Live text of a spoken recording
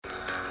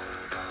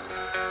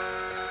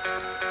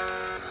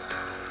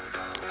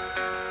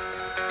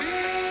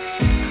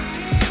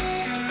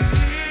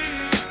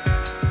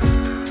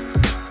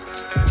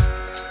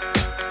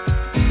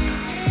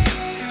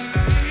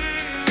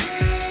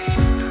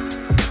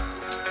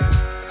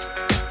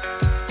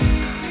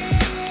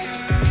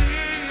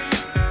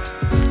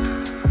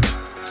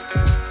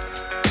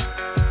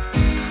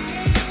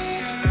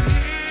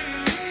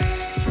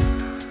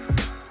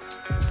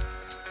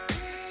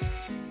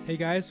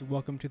guys,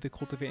 welcome to the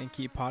Cultivate and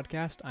Keep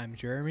podcast. I'm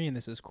Jeremy and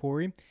this is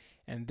Corey,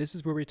 and this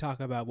is where we talk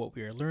about what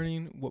we are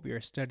learning, what we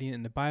are studying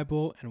in the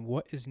Bible, and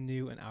what is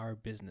new in our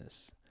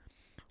business.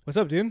 What's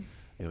up, dude?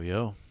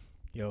 Yo.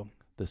 Yo.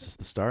 This is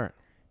the start.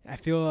 I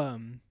feel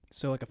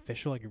so like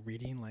official, like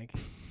reading, like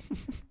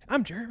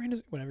I'm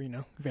Jeremy, whatever,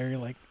 very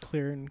like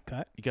clear and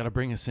cut. You got to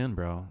bring us in,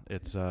 bro.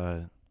 It's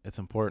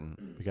important.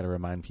 We got to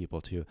remind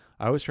people too.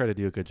 I always try to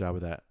do a good job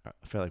of that. I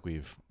feel like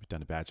we've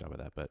done a bad job of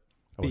that, but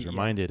I was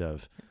reminded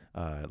of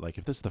like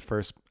if this is the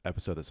first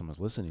episode that someone's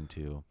listening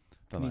to,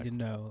 You need to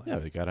know. Yeah,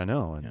 we got to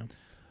know. And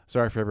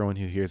sorry for everyone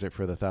who hears it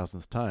for the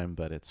 1,000th time,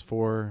 but it's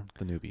for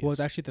the newbies. Well,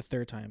 it's actually the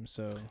third time,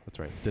 so that's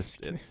right.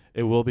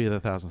 It will be the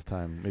 1,000th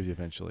time, maybe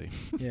eventually.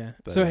 Yeah.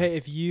 But, so hey,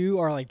 if you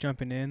are like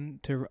jumping in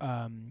to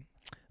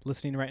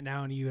listening right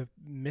now and you have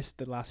missed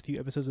the last few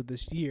episodes of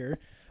this year,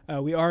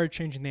 we are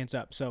changing things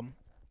up. So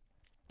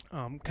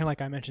kind of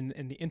like I mentioned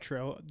in the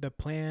intro, the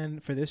plan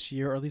for this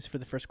year, or at least for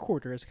the first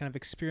quarter, is kind of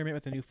experiment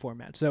with a new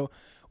format. So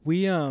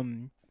we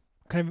kind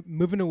of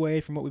moving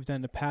away from what we've done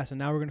in the past, and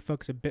now we're going to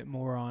focus a bit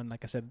more on,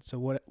 like I said, so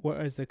what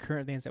is the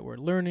current things that we're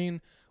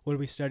learning, what are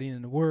we studying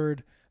in the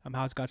Word,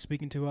 how is God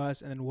speaking to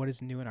us, and then what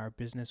is new in our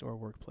business or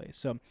workplace.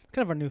 So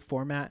kind of our new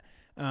format.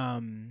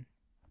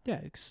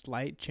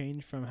 Slight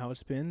change from how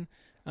it's been.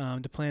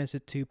 The plan is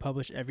to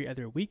publish every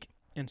other week,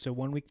 and so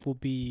one week will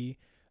be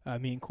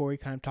me and Corey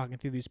kind of talking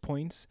through these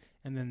points,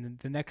 and then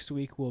the next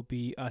week will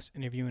be us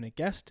interviewing a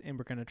guest, and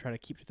we're going to try to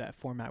keep to that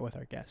format with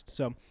our guest.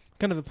 So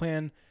kind of the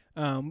plan.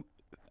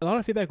 A lot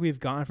of feedback we've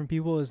gotten from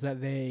people is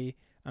that they,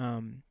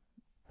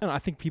 I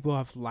think people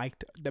have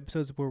liked the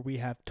episodes where we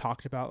have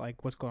talked about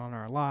like what's going on in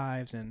our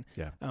lives, and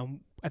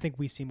I think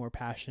we seem more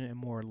passionate and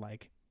more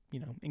like,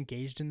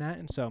 engaged in that,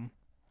 and so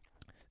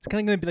it's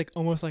kind of going to be like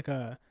almost like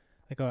a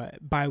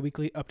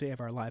bi-weekly update of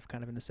our life,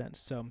 kind of in a sense.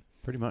 So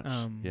pretty much,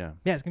 yeah,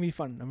 it's gonna be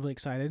fun. I'm really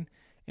excited,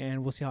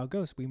 and we'll see how it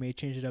goes. We may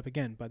change it up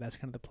again, but that's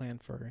kind of the plan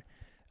for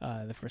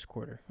the first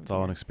quarter. It's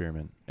all an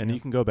experiment, and you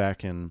can go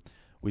back and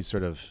we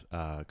sort of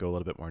go a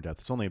little bit more in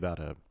depth. It's only about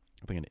an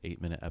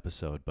 8-minute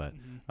episode, but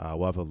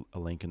we'll have a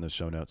link in the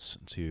show notes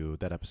to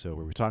that episode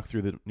where we talk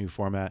through the new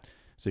format,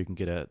 so you can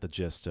get the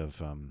gist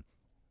of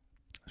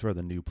sort of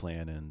the new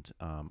plan and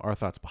our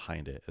thoughts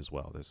behind it as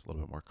well. There's a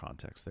little bit more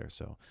context there,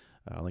 so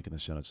I'll link in the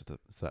show notes.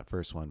 It's that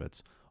first one, but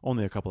it's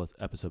only a couple of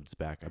episodes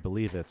back. I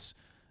believe it's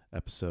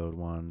episode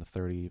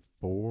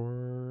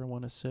 134, I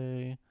want to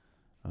say.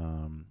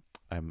 I'm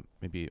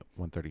maybe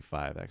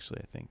 135,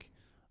 actually, I think.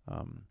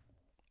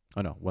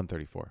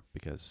 134,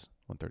 because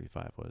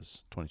 135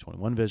 was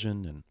 2021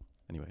 vision. And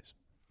anyways,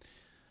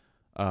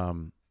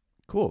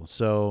 cool.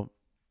 So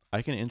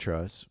I can intro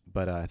us,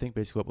 but I think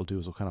basically what we'll do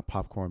is we'll kind of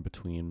popcorn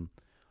between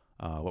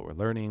what we're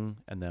learning,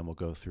 and then we'll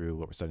go through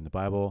what we're studying in the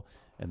Bible,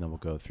 and then we'll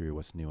go through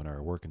what's new in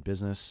our work and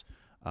business.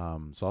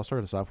 So I'll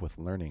start us off with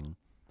learning.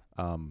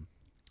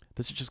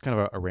 This is just kind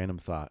of a random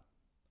thought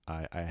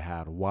I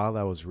had while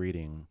I was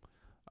reading.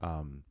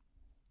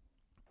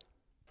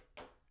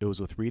 It was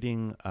with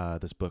reading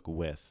this book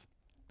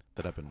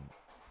that I've been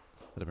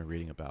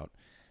reading about,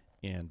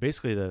 and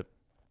basically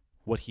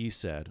what he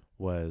said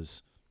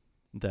was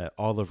that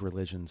all of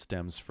religion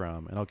stems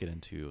from, and I'll get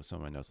into some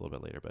of my notes a little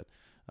bit later, but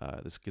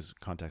this gives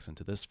context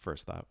into this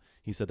first thought.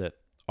 He said that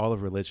all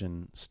of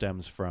religion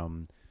stems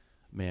from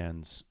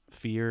man's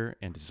fear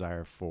and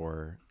desire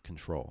for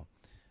control.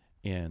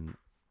 And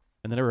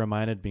then it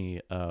reminded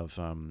me of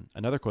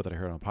another quote that I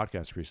heard on a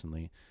podcast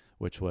recently,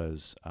 which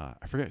was,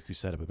 I forget who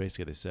said it, but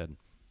basically they said,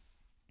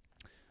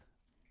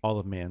 all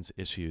of man's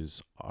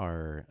issues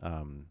are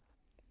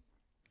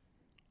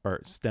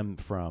stem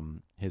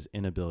from his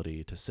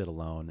inability to sit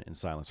alone in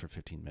silence for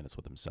 15 minutes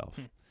with himself.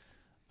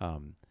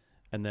 And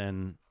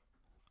then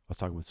I was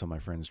talking with some of my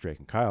friends, Drake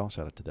and Kyle,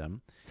 shout out to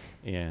them,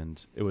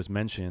 and it was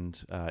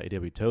mentioned,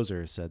 A.W.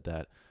 Tozer said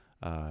that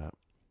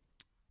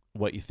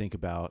what you think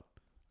about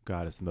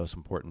God is the most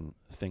important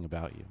thing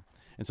about you.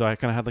 And so I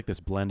kind of had like this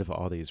blend of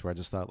all these where I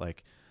just thought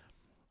like,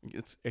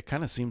 it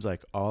kind of seems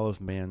like all of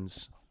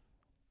man's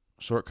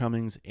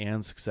shortcomings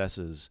and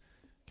successes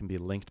can be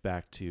linked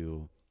back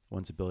to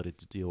one's ability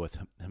to deal with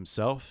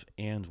himself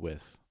and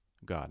with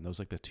God. And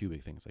those are like the two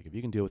big things. Like if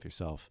you can deal with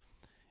yourself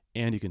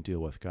and you can deal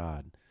with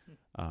God,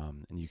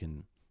 and you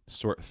can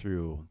sort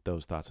through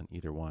those thoughts on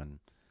either one,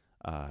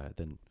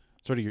 then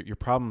sort of your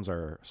problems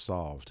are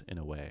solved in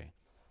a way.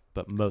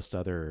 But most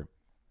other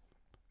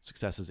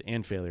successes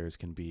and failures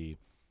can be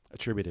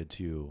attributed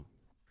to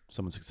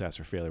someone's success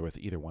or failure with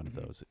either one of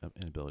those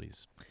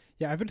inabilities.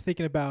 Yeah, I've been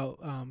thinking about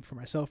for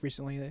myself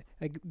recently,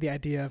 like the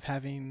idea of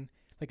having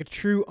like a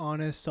true,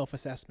 honest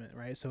self-assessment,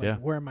 right? So like,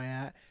 where am I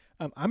at?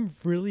 I'm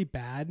really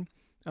bad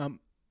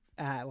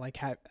at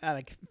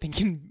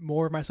thinking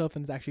more of myself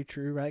than is actually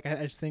true, right? Like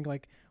I just think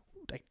like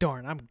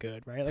darn, I'm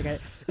good, right?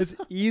 Like it's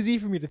easy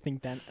for me to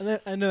think that, and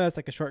I know that's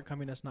like a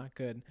shortcoming. That's not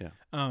good. Yeah.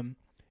 And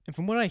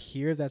from what I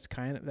hear, that's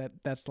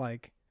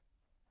like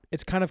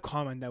it's kind of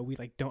common that we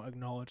like don't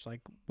acknowledge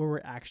like where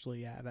we're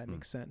actually at. If that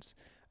makes sense.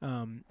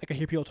 Like I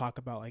hear people talk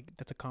about like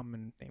that's a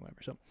common thing,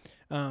 whatever. So,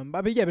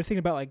 but yeah, but thinking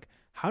about like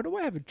how do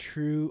I have a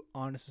true,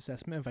 honest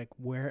assessment of like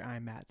where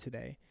I'm at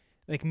today,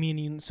 like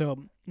meaning,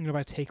 so if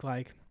I take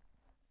like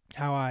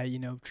how I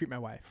treat my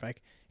wife,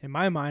 like in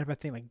my mind, if I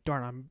think like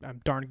darn,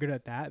 I'm darn good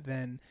at that,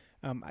 then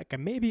I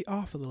may be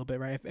off a little bit,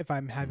 right? If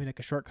I'm having like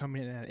a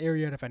shortcoming in that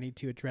area, and if I need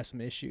to address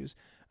some issues,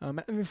 I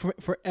mean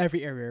for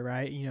every area,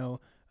 right?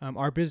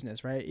 Our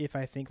business, right? If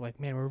I think like,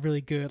 man, we're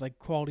really good, like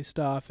quality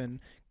stuff and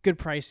good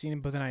pricing,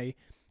 but then I,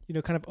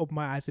 kind of open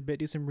my eyes a bit,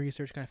 do some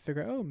research, kind of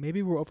figure out, oh,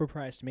 maybe we're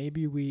overpriced,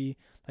 maybe we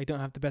like don't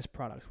have the best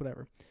products,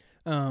 whatever.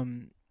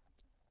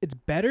 It's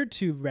better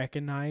to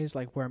recognize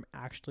like where I'm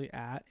actually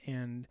at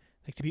and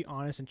like to be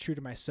honest and true to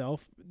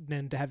myself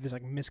than to have this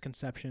like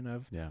misconception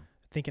of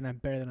thinking I'm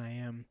better than I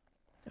am.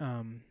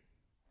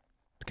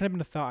 It's kind of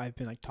been a thought I've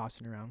been like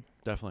tossing around.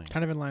 Definitely.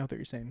 Kind of in line with what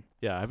you're saying.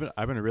 Yeah,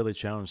 I've been really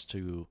challenged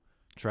to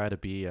try to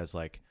be as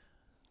like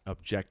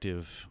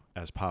objective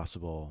as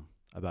possible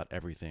about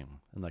everything,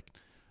 and like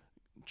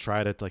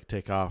try to like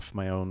take off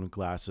my own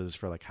glasses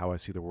for like how I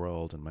see the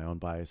world and my own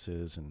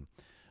biases and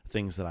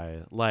things that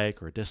I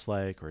like or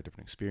dislike or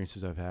different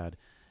experiences I've had,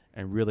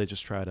 and really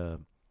just try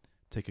to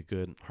take a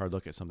good hard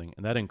look at something.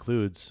 And that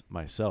includes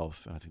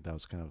myself. And I think that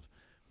was kind of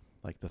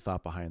like the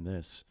thought behind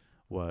this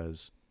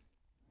was,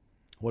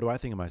 what do I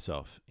think of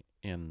myself,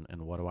 and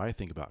what do I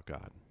think about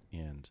God?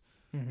 And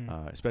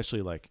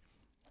especially like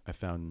I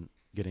found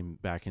getting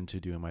back into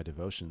doing my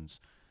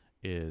devotions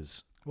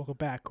is welcome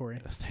back,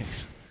 Corey.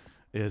 Thanks.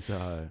 Is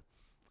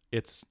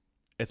it's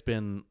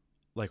been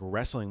like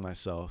wrestling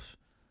myself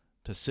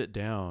to sit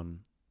down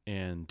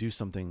and do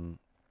something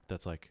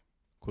that's like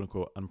quote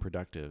unquote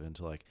unproductive, and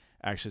to like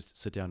actually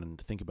sit down and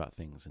think about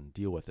things and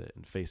deal with it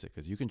and face it.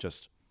 Because you can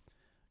just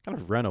kind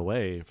of run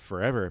away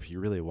forever if you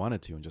really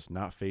wanted to and just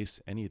not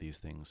face any of these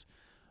things.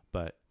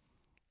 But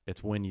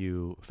it's when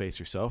you face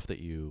yourself that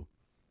you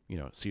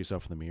see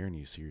yourself in the mirror and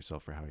you see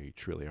yourself for how you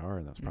truly are.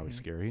 And that's probably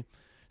scary.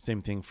 Same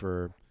thing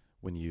for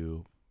when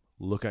you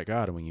look at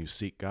God and when you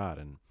seek God,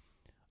 and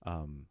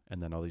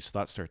then all these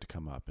thoughts start to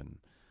come up, and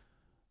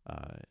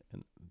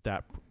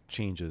that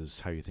changes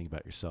how you think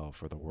about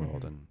yourself or the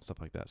world and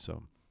stuff like that.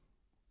 So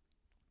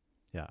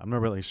yeah, I'm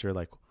not really sure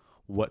like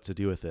what to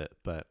do with it,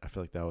 but I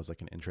feel like that was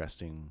like an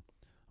interesting,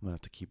 I'm gonna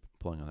have to keep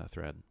pulling on that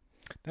thread.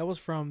 That was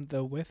from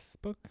the With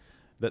book?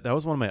 That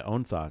was one of my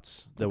own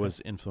thoughts that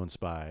was influenced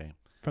by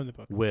from the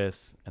book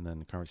With, and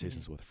then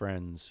conversations with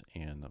friends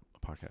and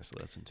a podcast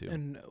I listened to.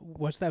 And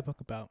what's that book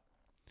about?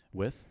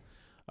 With?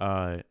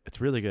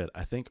 It's really good.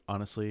 I think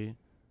honestly,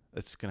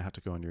 it's gonna have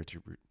to go on your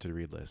to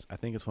read list. I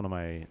think it's one of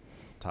my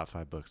top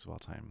 5 books of all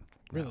time.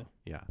 Really?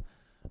 Yeah.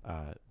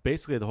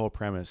 Basically, the whole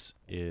premise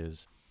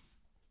is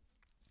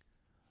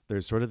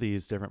there's sort of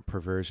these different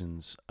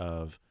perversions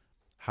of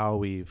how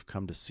we've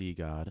come to see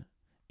God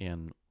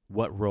and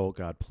what role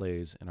God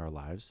plays in our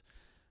lives.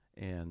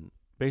 And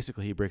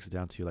basically, he breaks it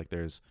down to like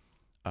there's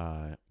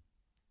kind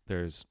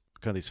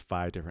of these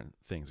 5 different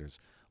things. There's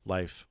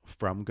life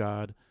from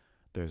God.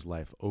 There's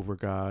life over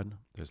God,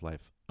 there's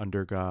life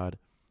under God,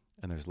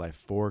 and there's life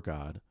for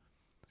God,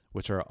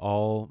 which are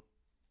all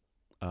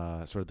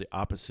sort of the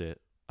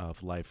opposite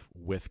of life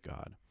with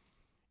God.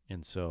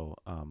 And so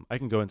I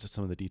can go into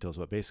some of the details,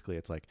 but basically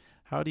it's like,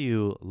 how do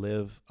you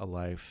live a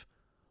life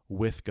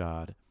with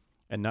God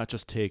and not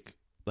just take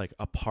like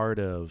a part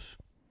of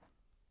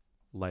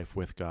life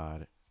with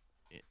God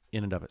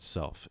in and of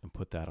itself and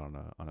put that on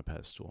a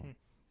pedestal?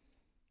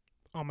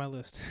 On my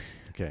list.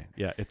 Okay.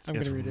 Yeah. It's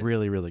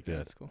really, really good. Yeah,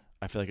 that's cool.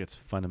 I feel like it's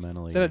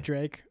fundamentally. Is that a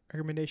Drake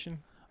recommendation?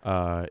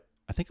 I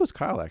think it was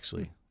Kyle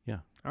actually. Yeah.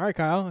 All right,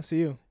 Kyle. I see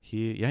you.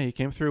 He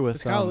came through with.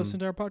 Does Kyle listen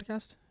to our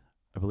podcast?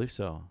 I believe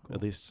so. Cool.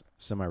 At least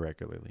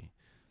semi-regularly.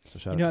 So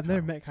shout out to to I've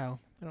never met Kyle.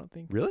 I don't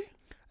think. Really?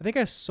 I think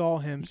I saw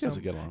him. You guys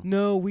would get along.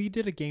 No, we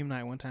did a game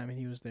night one time and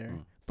he was there.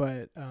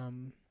 But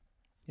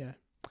yeah.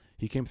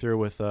 He came through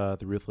with the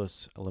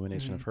Ruthless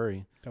Elimination of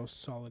Hurry. That was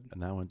solid.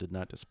 And that one did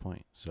not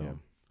disappoint. So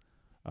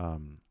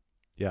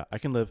yeah, I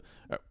can live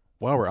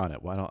while we're on it.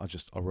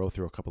 I'll roll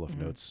through a couple of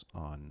notes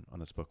on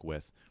this book.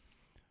 With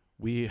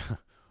we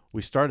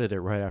started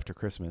it right after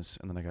Christmas,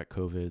 and then I got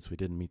COVID, so we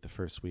didn't meet the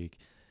first week,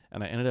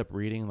 and I ended up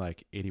reading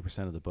like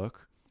 80% of the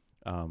book.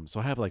 So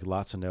I have like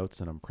lots of notes,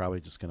 and I'm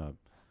probably just gonna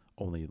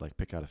only like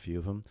pick out a few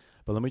of them.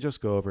 But let me just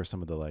go over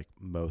some of the like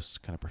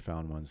most kind of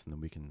profound ones, and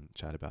then we can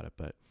chat about it.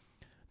 But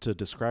to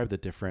describe the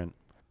different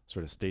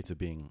sort of states of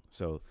being,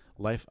 so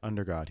life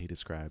under God, he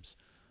describes,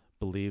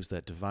 believes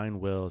that divine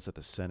will is at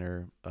the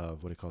center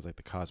of what he calls like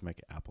the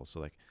cosmic apple. So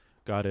like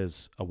God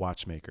is a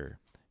watchmaker.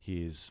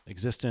 He's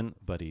existent,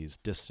 but he's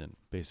distant.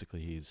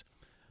 Basically, he's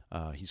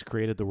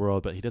created the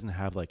world, but he doesn't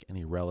have like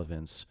any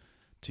relevance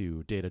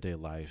to day-to-day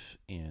life,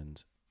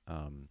 and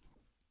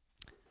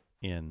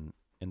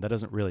that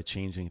doesn't really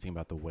change anything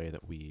about the way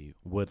that we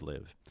would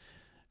live.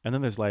 And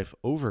then there's life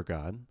over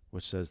God,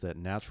 which says that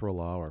natural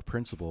law or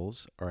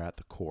principles are at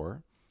the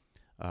core.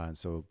 And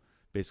so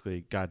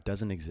basically God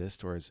doesn't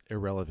exist or is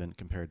irrelevant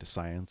compared to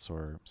science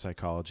or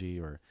psychology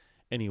or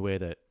any way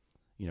that,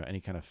 any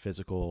kind of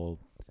physical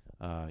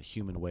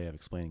human way of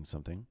explaining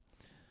something.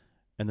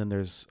 And then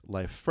there's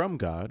life from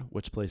God,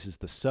 which places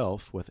the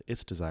self with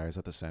its desires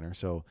at the center.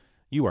 So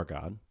you are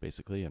God,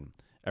 basically, and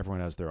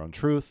everyone has their own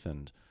truth.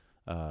 And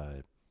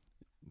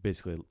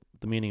basically,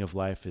 the meaning of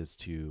life is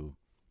to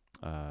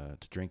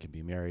drink and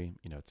be merry.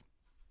 It's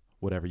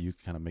whatever you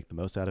kind of make the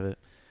most out of it.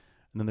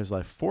 And then there's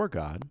life for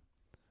God,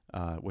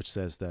 which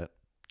says that,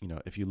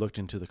 if you looked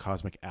into the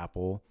cosmic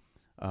apple,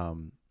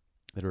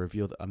 that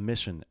revealed a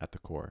mission at the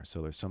core.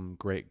 So there's some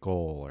great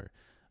goal or,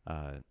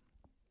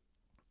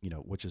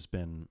 which has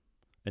been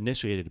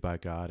initiated by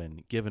God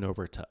and given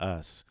over to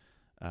us,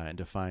 and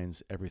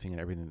defines everything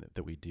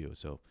that we do.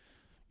 So,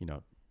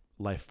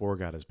 life for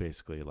God is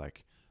basically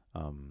like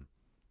a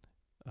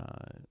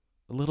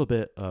little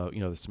bit,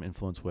 there's some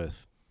influence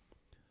with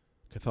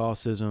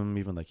Catholicism,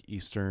 even like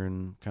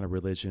Eastern kind of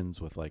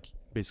religions, with like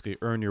basically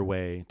earn your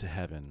way to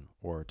heaven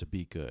or to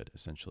be good,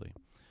 essentially.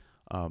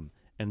 And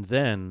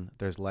then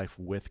there's life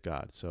with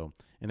God. So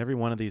in every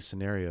one of these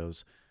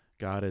scenarios,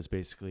 God is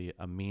basically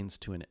a means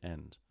to an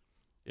end.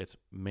 It's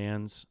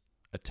man's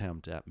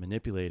attempt at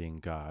manipulating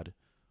God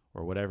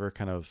or whatever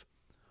kind of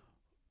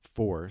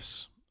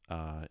force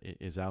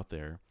is out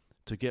there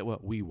to get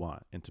what we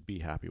want and to be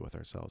happy with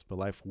ourselves. But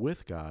life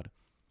with God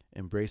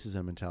embraces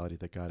a mentality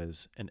that God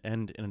is an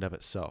end in and of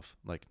itself,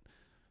 like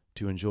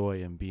to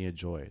enjoy and be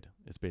enjoyed.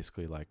 It's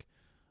basically like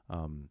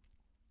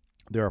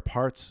there are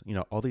parts,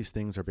 all these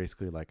things are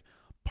basically like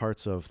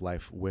parts of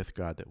life with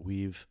God that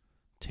we've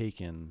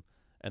taken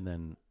and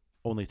then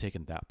only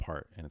taken that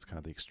part. And it's kind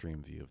of the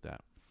extreme view of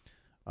that.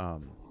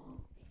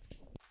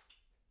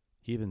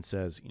 He even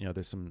says,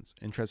 there's some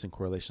interesting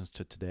correlations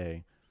to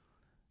today.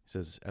 He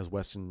says, as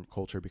Western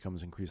culture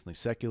becomes increasingly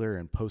secular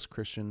and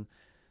post-Christian,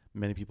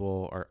 many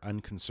people are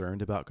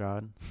unconcerned about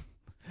God.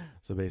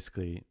 So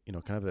basically,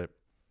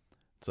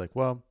 it's like,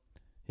 well,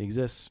 he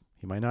exists,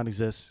 he might not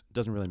exist,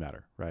 doesn't really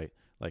matter, right?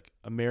 Like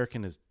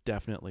American is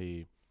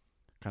definitely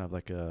kind of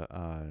like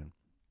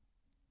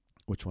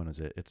which one is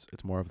it?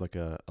 It's more of like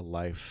a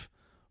life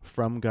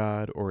from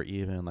God or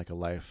even like a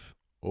life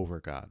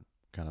over God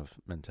kind of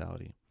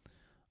mentality.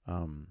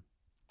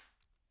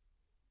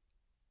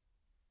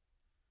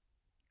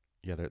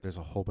 There's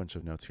a whole bunch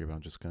of notes here, but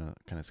I'm just going to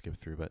kind of skip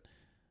through. But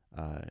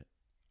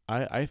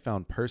I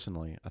found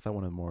personally, I thought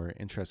one of the more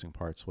interesting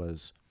parts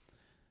was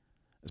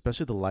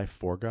especially the life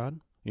for God.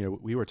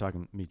 We were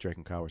talking, me, Drake,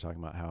 and Kyle were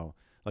talking about how,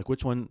 like,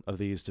 which one of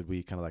these did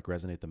we kind of like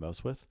resonate the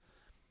most with?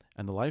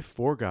 And the life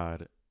for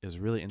God is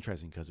really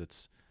interesting because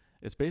it's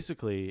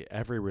basically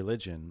every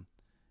religion,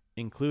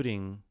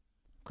 including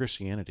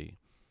Christianity.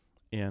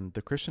 And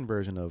the Christian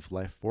version of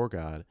life for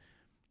God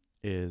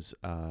is,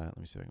 let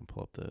me see if I can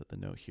pull up the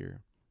note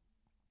here.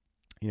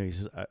 He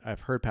says,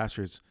 I've heard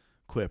pastors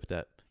quip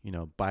that,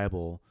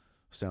 Bible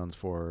stands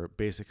for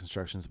basic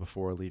instructions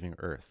before leaving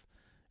earth.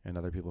 And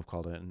other people have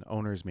called it an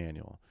owner's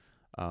manual.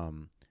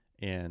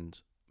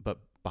 But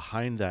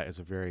behind that is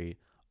a very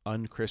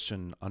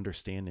unchristian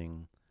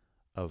understanding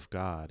of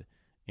God,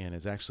 and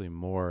is actually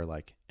more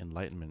like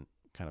Enlightenment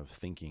kind of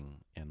thinking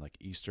and like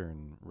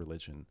Eastern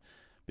religion,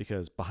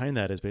 because behind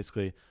that is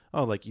basically,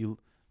 like you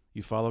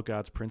follow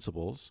God's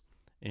principles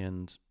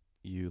and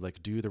you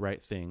like do the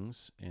right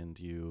things and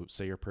you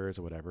say your prayers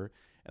or whatever,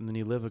 and then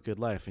you live a good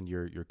life and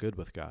you're good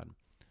with God.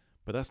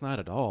 But that's not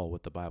at all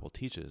what the Bible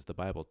teaches. The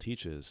Bible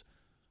teaches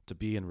to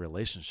be in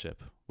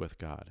relationship with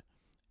God.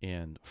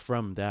 And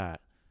from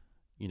that,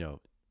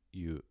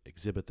 you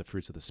exhibit the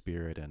fruits of the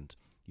Spirit and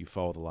you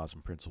follow the laws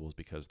and principles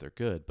because they're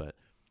good. But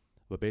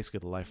basically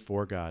the life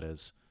for God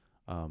is,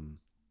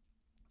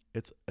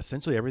 it's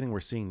essentially everything we're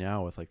seeing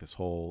now with like this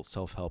whole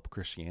self-help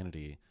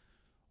Christianity,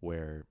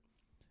 where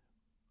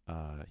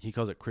he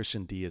calls it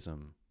Christian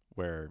deism,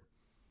 where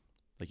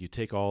like you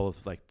take all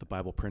of like the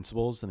Bible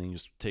principles and then you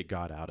just take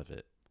God out of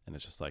it. And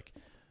it's just like,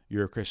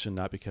 you're a Christian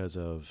not because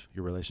of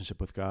your relationship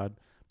with God,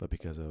 but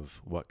because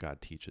of what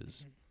God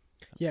teaches.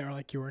 Yeah, or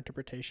like your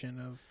interpretation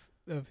of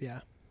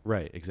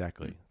Right,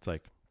 exactly. It's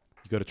like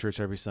you go to church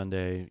every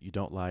Sunday, you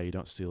don't lie, you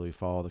don't steal, you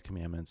follow the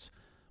commandments,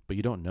 but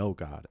you don't know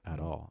God at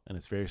all. And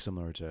it's very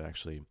similar to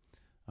actually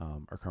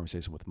our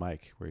conversation with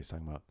Mike, where he's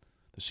talking about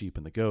the sheep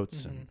and the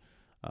goats. And,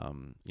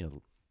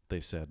 they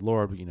said,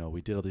 Lord,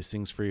 we did all these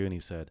things for you. And he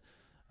said,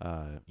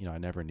 I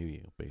never knew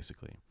you,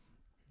 basically.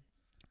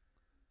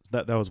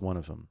 So that was one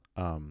of them.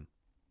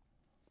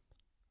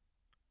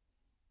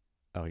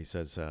 He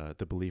says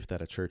the belief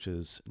that a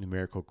church's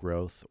numerical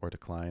growth or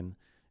decline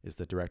is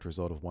the direct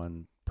result of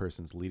one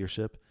person's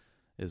leadership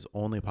is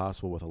only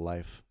possible with a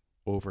life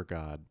over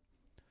God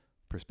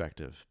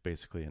perspective,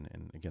 basically.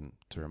 And again,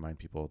 to remind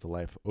people, the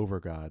life over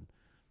God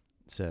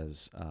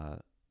says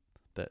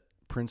that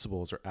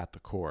principles are at the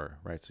core,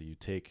 right? So you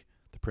take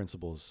the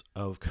principles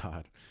of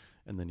God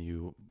and then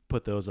you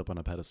put those up on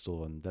a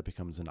pedestal, and that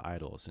becomes an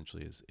idol,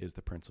 essentially, is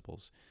the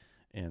principles.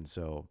 And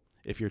so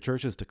if your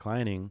church is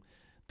declining,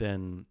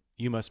 then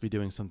you must be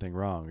doing something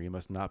wrong, or you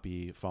must not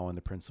be following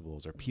the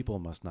principles, or people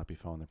must not be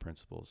following the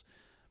principles.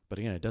 But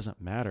again, it doesn't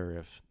matter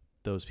if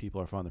those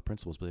people are following the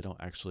principles, but they don't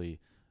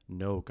actually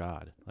know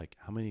God. Like,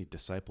 how many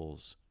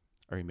disciples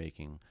are you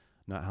making?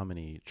 Not how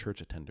many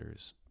church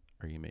attenders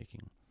are you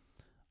making?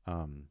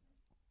 Um,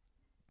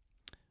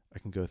 I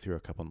can go through a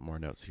couple more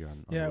notes here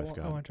on Yeah, with I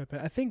God. want to jump in.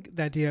 I think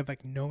the idea of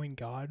like knowing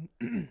God,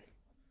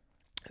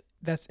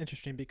 that's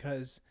interesting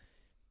because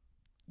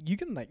you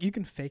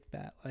can fake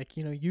that. Like,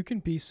 you can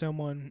be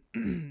someone,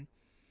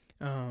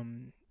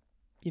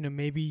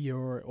 maybe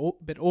you're a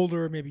bit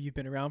older, maybe you've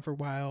been around for a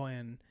while,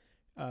 and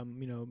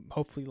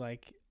hopefully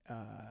like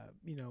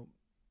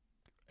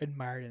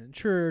admired in the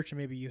church, and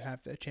maybe you have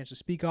a chance to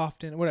speak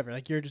often, whatever.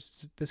 Like, you're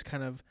just this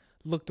kind of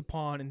looked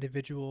upon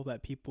individual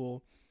that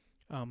people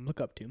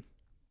look up to.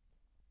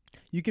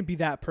 You can be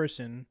that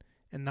person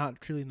and not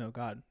truly know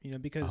God,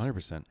 because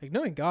 100%. like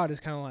knowing God is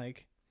kind of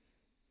like,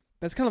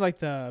 that's kind of like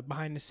the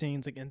behind the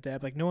scenes, like in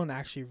depth. Like, no one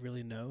actually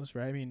really knows,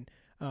 right? I mean,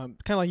 kind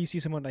of like you see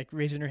someone like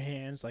raising their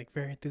hands, like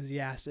very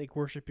enthusiastic,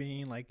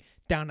 worshiping, like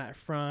down that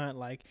front,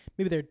 like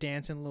maybe they're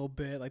dancing a little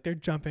bit, like they're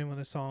jumping when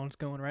the song's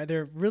going, right?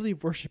 They're really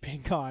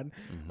worshiping God.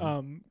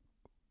 Mm-hmm.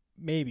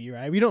 Maybe,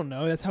 right? We don't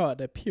know. That's how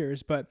it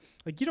appears, but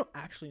like you don't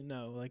actually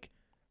know, like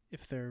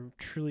if they're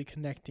truly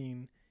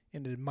connecting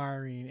and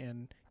admiring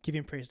and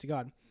giving praise to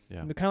God.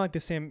 Yeah. Kind of like the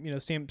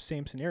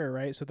same scenario,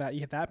 right? So that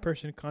you have that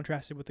person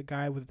contrasted with the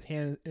guy with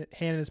his hand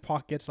in his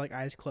pockets, like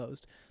eyes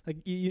closed. Like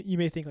you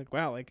may think like,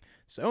 wow, like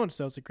so and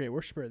so's a great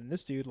worshiper, and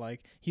this dude,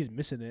 like, he's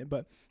missing it.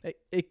 But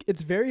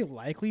it's very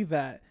likely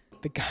that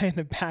the guy in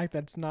the back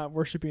that's not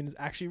worshiping is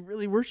actually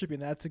really worshiping.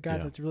 That's a guy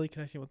Yeah. that's really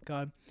connecting with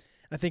God.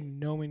 I think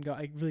knowing God,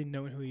 like really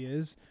knowing who He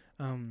is,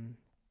 kind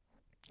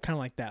of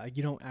like that. Like,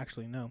 you don't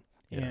actually know,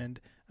 Yeah.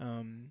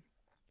 and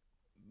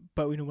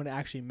but when it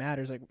actually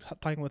matters, like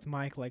talking with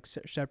Mike, like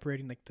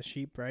separating like the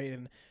sheep, right,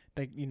 and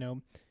like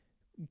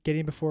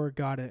getting before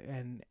God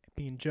and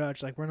being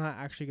judged, like we're not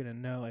actually gonna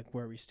know like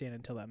where we stand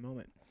until that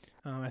moment.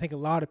 I think a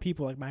lot of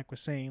people, like Mike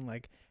was saying,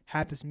 like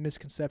have this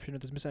misconception or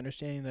this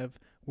misunderstanding of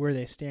where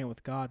they stand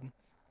with God,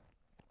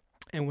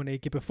 and when they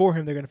get before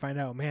Him, they're gonna find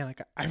out, man,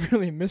 like I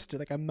really missed it.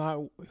 Like I'm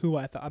not who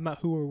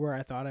or where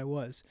I thought I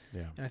was.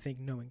 Yeah. And I think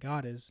knowing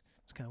God is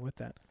kind of with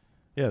that.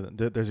 Yeah.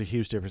 There's a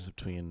huge difference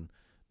between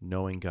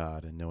knowing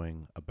God and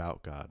knowing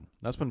about God.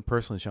 That's been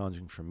personally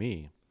challenging for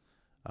me.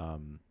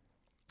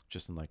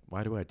 Just in like,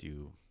 why do I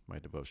do my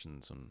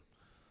devotions, and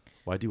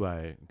why do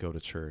I go to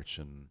church?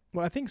 And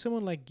Well, I think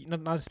someone like,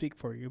 not to speak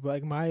for you, but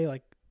like my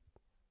like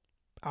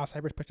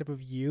outside perspective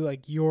of you,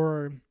 like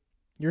you're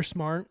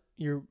smart,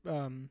 you're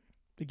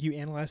like you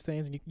analyze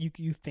things, and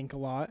you think a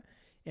lot.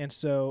 And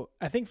so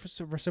I think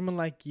for someone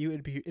like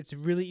you, it's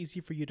really easy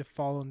for you to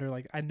fall under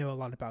like, I know a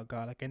lot about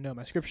God, like I know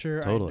my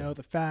scripture, Totally. I know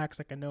the facts,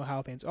 like I know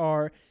how things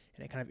are,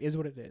 and it kind of is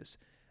what it is.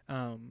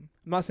 I'm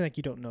not saying like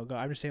you don't know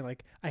God. I'm just saying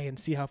like I can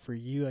see how for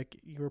you, like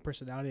your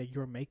personality, like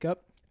your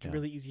makeup, it's Yeah.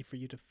 really easy for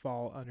you to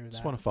fall under just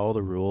that. want to follow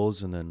the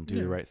rules and then do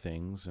Yeah. the right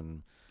things.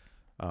 And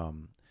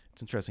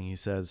it's interesting. He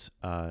says,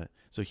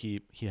 so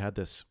he had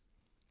this,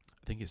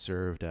 I think he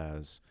served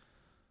as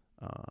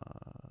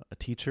a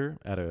teacher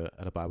at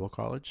a Bible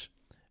college.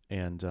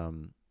 And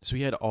so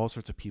he had all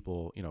sorts of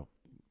people,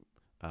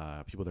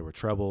 people that were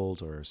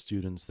troubled, or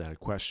students that had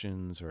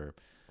questions, or,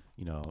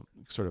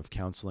 sort of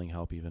counseling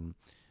help even.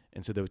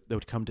 And so they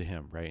would come to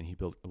him, right? And he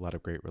built a lot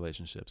of great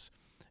relationships.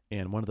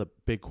 And one of the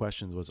big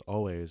questions was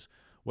always,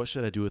 what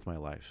should I do with my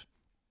life?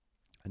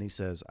 And he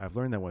says, I've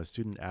learned that when a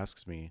student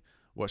asks me,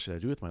 what should I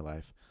do with my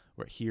life?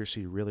 What he or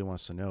she really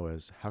wants to know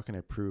is, how can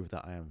I prove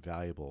that I am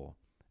valuable?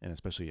 And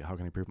especially, how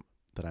can I prove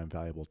that I'm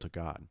valuable to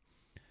God?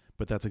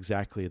 But that's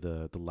exactly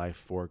the life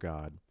for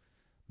God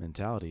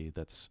mentality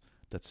that's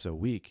so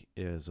weak,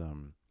 is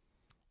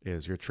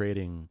you're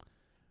trading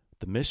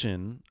the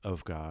mission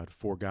of God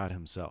for God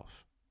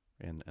himself,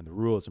 and the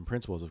rules and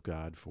principles of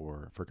God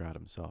for God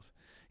himself.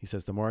 He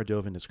says, the more I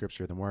dove into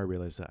scripture, the more I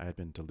realized that I had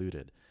been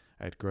deluded.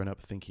 I had grown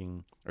up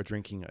thinking or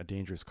drinking a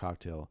dangerous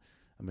cocktail,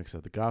 a mix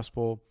of the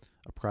gospel,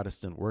 a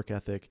Protestant work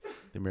ethic,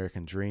 the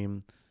American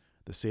dream.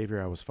 The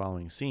Savior I was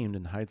following seemed,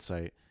 in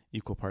hindsight,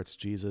 equal parts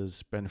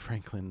Jesus, Ben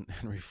Franklin,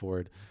 Henry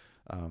Ford.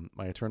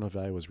 My eternal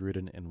value was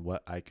rooted in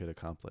what I could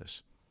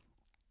accomplish.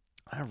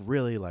 I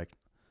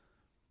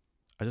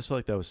just felt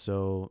like that was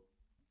so,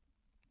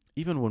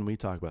 even when we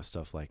talk about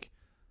stuff like,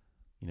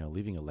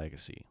 leaving a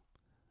legacy.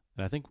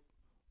 And I think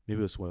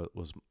maybe it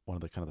was one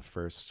of the kind of the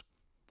first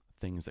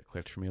things that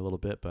clicked for me a little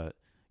bit, but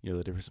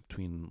the difference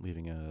between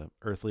leaving a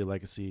earthly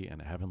legacy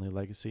and a heavenly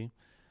legacy.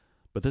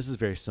 But this is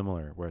very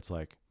similar, where it's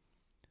like,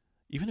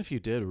 even if you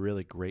did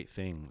really great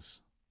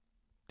things,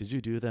 did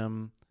you do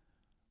them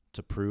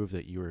to prove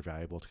that you were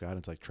valuable to God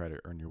and to like try to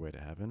earn your way to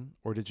heaven?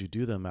 Or did you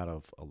do them out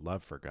of a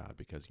love for God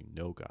because you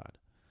know God?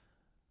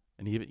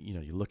 And even,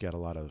 you look at a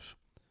lot of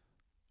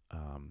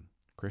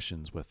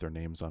Christians with their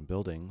names on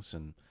buildings,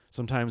 and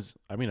sometimes,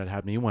 it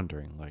had me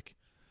wondering, like,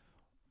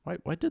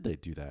 why did they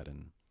do that?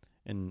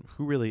 And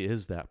who really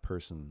is that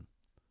person?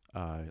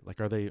 Like,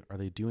 are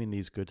they doing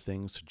these good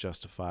things to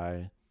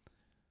justify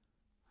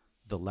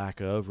the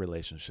lack of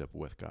relationship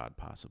with God?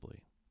 Possibly.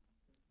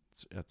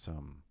 It's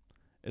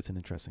an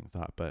interesting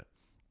thought, but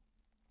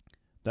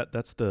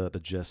that's the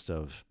gist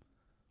of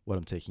what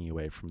I'm taking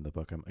away from the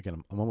book.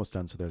 I'm almost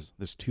done, so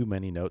there's too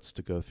many notes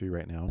to go through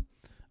right now.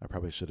 I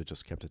probably should have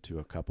just kept it to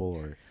a couple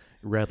or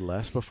read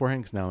less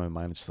beforehand, because now my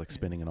mind is just like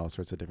spinning in all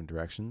sorts of different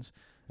directions,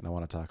 and I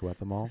want to talk about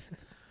them all.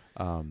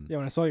 Yeah,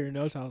 when I saw your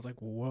notes, I was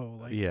like, whoa,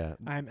 like, yeah,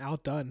 I'm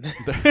outdone.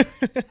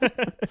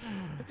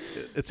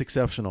 it's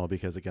exceptional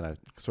because, again, I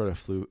sort of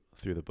flew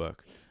through the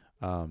book.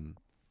 But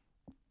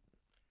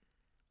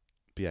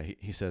yeah,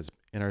 he says,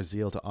 in our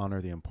zeal to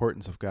honor the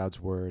importance of God's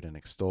word and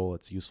extol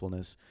its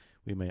usefulness,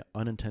 we may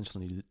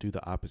unintentionally do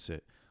the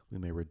opposite. We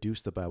may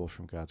reduce the Bible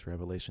from God's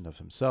revelation of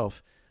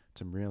himself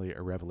to merely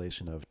a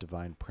revelation of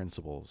divine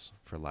principles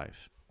for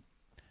life.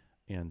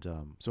 And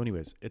so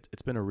anyways,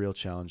 it's been a real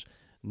challenge.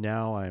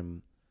 Now,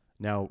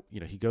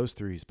 he goes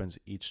through, he spends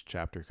each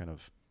chapter kind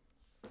of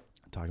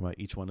talking about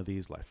each one of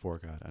these, life for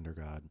God, under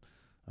God,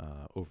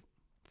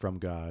 from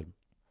God,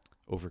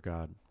 over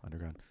God, under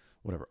God,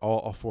 whatever,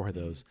 all four of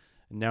those.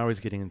 And now he's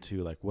getting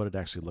into like what it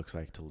actually looks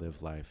like to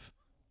live life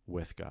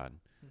with God.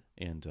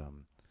 And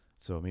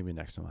so maybe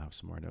next time I'll have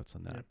some more notes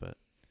on that. Yeah. But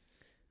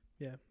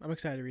yeah, I'm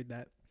excited to read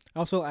that.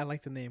 Also, I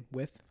like the name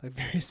With, like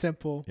very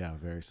simple. yeah,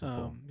 very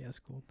simple. Yeah, it's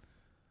cool.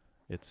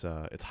 It's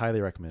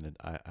highly recommended.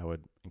 I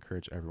would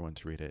encourage everyone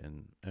to read it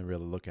and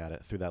really look at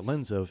it through that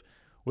lens of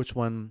which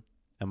one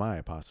am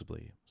I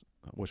possibly,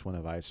 which one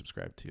have I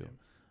subscribed to?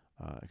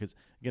 Because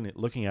again,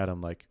 looking at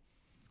them, like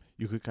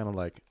you could kind of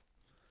like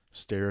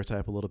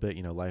stereotype a little bit,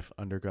 life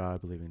under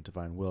God, believing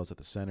divine will is at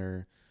the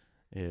center,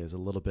 is a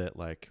little bit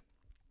like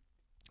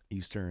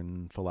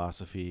Eastern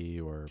philosophy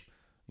or,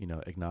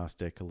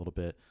 agnostic a little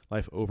bit.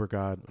 Life over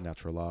God,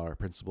 natural law or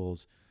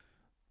principles,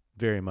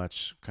 very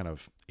much kind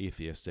of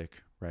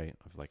atheistic, right?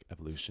 Of like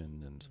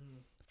evolution and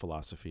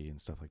philosophy and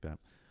stuff like that.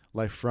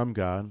 Life from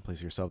God,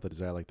 place yourself the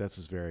desire, like that's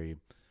is very,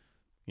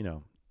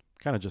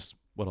 kind of just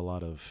what a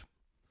lot of,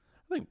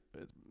 I think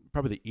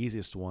probably the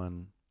easiest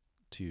one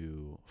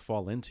to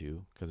fall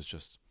into, because it's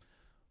just,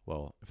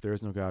 well, if there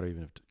is no God, or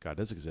even if God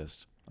does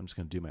exist, I'm just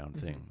going to do my own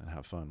thing and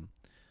have fun.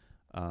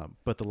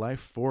 But the life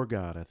for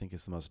God, I think,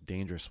 is the most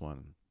dangerous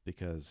one,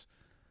 because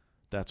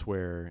that's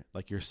where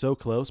like you're so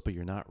close, but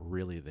you're not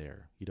really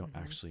there. You don't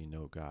actually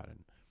know God,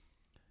 and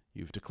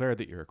you've declared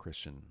that you're a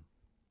Christian,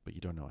 but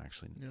you don't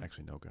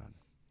actually know God.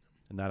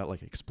 And that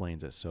like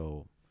explains it.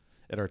 So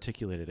it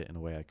articulated it in a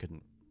way I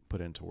couldn't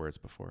put into words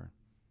before.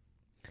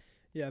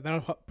 Yeah,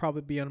 that'll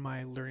probably be on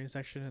my learning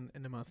section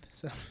in a month.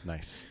 So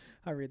nice.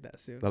 I'll read that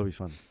soon. That'll be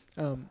fun.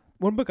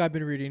 One book I've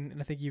been reading, and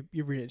I think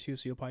you read it too,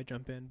 so you'll probably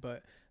jump in,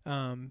 but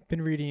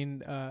been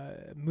reading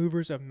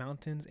Movers of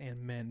Mountains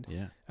and Men.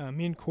 Yeah.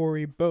 Me and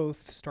Corey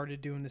both started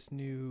doing this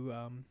new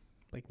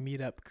like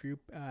meetup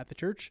group at the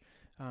church.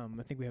 I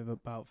think we have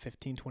about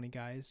 15, 20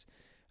 guys.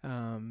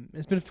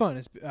 It's been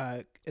fun.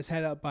 It's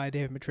headed up by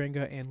David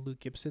Matrenga and Luke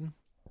Gibson.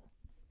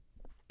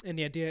 And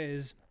the idea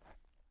is,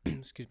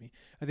 excuse me,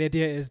 the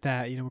idea is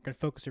that, we're going to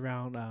focus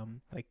around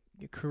like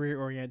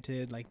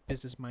career-oriented, like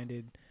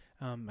business-minded,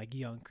 like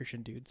young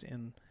Christian dudes.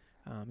 And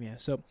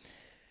so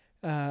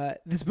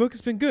this book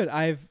has been good.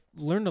 I've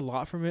learned a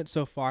lot from it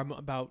so far. I'm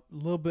about a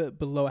little bit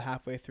below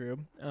halfway through.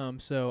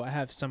 So I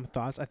have some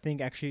thoughts. I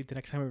think actually the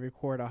next time we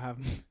record, I'll have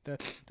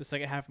the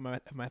second half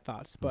of my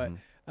thoughts. But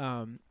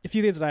a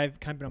few things that I've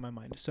kind of been on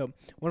my mind. So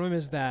one of them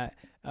is that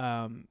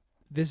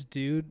this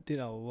dude did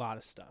a lot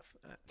of stuff.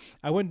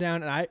 I went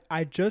down and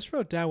I just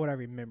wrote down what I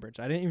remembered.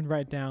 So I didn't even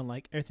write down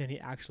like everything he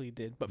actually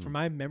did. But from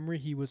my memory,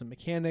 he was a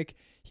mechanic.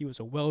 He was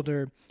a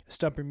welder, a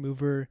stump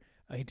remover.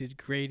 He did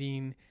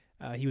grading.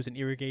 He was an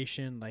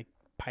irrigation, like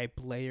pipe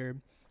layer.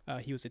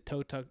 He was a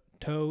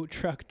tow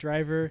truck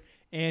driver,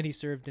 and he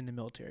served in the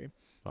military.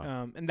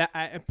 Wow. And that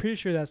I'm pretty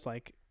sure that's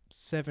like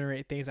 7 or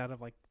 8 things out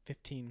of like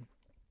 15.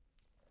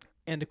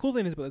 And the cool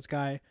thing is about this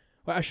guy,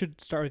 well, I should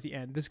start with the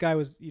end. This guy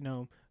was,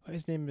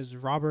 his name is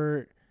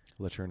Robert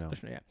Letourneau.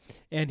 Yeah,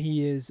 and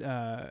he is.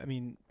 I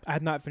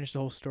have not finished the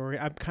whole story.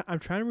 I'm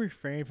trying to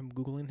refrain from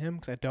Googling him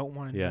because I don't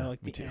want to know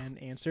like the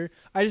end answer.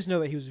 I just know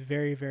that he was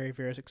very, very,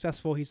 very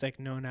successful. He's like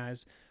known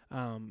as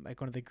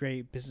like one of the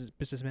great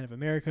businessmen of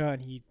America,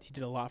 and he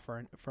did a lot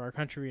for our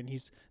country, and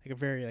he's like a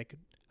very like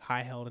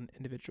high held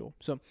individual.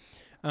 So,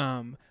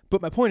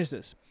 but my point is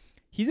this: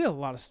 he did a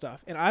lot of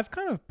stuff, and I've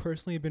kind of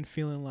personally been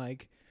feeling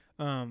like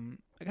I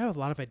have a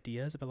lot of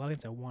ideas about a lot of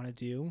things I want to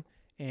do.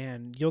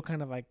 And you'll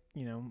kind of like,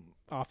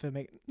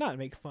 often not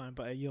make fun,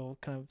 but you'll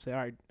kind of say, all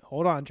right,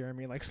 hold on,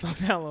 Jeremy, like slow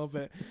down a little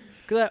bit.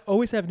 Because I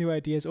always have new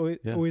ideas,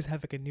 always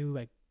have like a new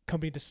like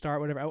company to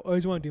start, whatever. I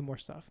always want to do more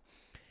stuff.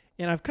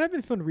 And I've kind of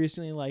been feeling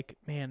recently like,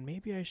 man,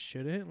 maybe I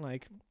shouldn't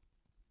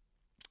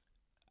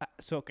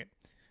okay.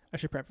 I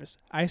should preface.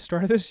 I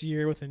started this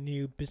year with a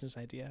new business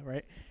idea,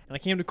 right? And I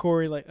came to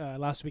Corey like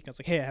last week and I was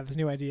like, hey, I have this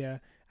new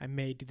idea. I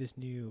may do this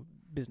new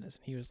business.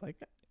 And he was like,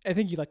 I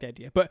think you like the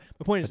idea. But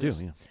my point is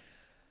this.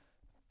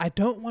 I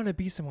don't want to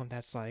be someone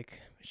that's like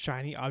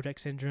shiny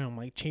object syndrome,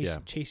 like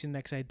chasing the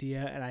next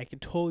idea. And I can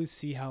totally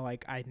see how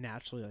like I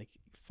naturally like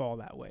fall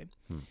that way.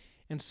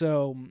 And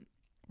so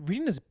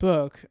reading this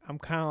book, I'm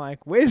kind of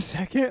like, wait a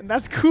second,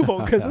 that's cool.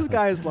 Because this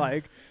guy is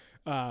like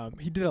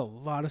He did a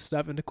lot of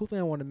stuff, and the cool thing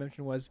I wanted to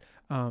mention was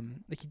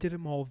like he did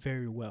them all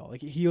very well.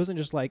 Like he wasn't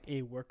just like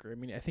a worker. I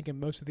mean, I think in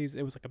most of these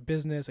it was like a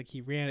business. Like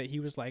he ran it. He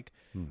was like,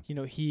 you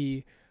know,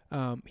 he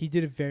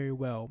did it very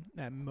well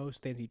at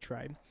most things he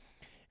tried.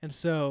 And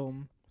so,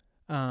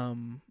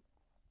 I'm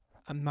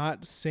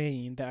not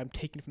saying that I'm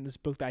taking from this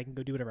book that I can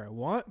go do whatever I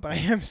want, but I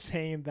am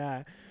saying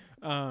that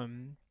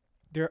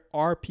there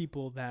are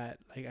people that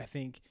like I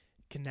think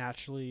can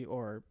naturally,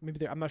 or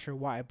maybe I'm not sure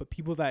why, but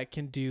people that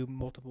can do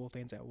multiple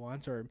things at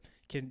once or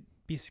can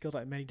be skilled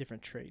at many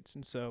different traits.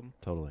 And so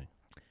Totally.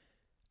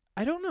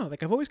 I don't know.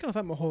 Like I've always kind of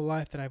thought my whole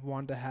life that I've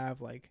wanted to have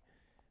like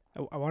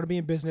I want to be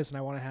in business and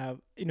I want to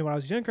have, you know, when I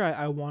was younger,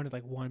 I wanted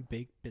like one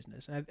big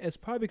business. And it's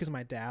probably because of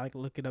my dad, like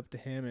looking up to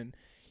him, and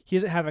he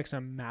doesn't have like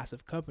some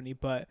massive company,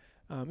 but,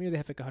 you know, they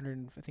have like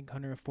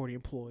 140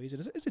 employees,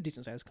 and it's a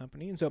decent sized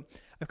company. And so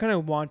I've kind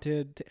of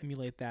wanted to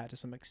emulate that to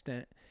some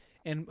extent.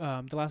 And,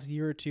 the last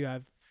year or two,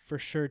 I've for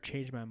sure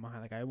changed my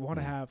mind. Like I want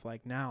to have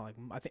like now, like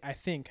I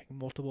think like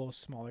multiple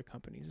smaller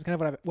companies. It's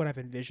kind of what I've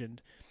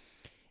envisioned.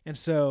 And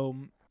so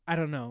I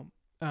don't know.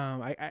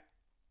 I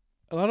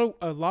a lot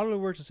of the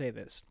words to say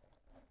this.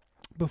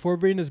 Before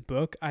reading this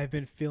book, I've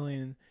been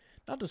feeling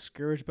not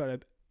discouraged,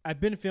 but I've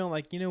been feeling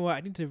like, you know what,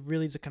 I need to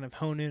really just kind of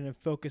hone in and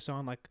focus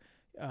on like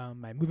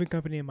my moving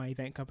company and my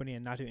event company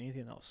and not do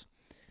anything else.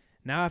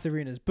 Now after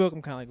reading this book,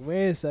 I'm kind of like,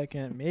 wait a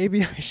second,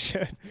 maybe I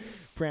should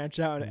branch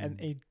out and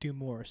do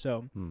more.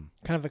 So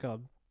kind of like a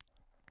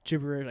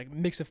gibberish, like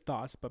mix of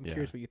thoughts, but I'm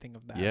curious what you think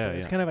of that. Yeah, but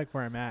it's kind of like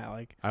where I'm at.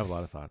 Like I have a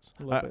lot of thoughts.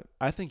 A little bit.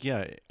 I think,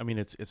 yeah, I mean,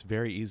 it's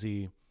very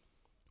easy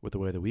with the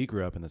way that we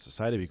grew up and the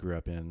society we grew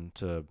up in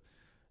to,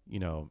 you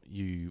know,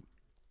 you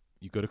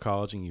go to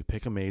college and you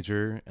pick a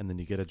major and then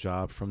you get a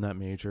job from that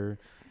major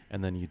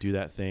and then you do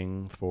that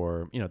thing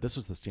for, you know, this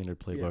was the standard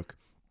playbook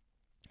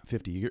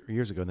 50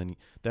 years ago. And then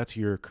that's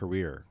your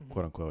career,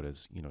 quote unquote,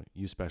 is, you know,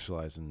 you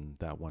specialize in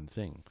that one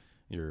thing.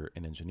 You're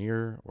an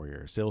engineer or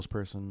you're a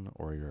salesperson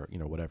or you're, you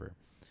know, whatever.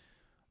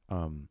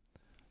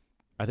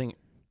 I think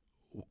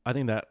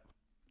that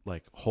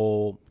like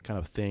whole kind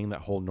of thing,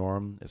 that whole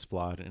norm is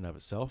flawed in and of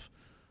itself,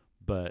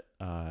 but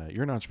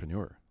you're an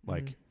entrepreneur.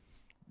 Like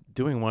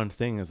doing one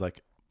thing is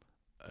like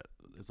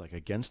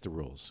against the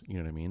rules. You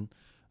know what I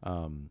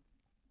mean?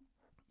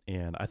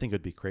 And I think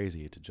it'd be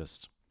crazy to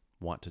just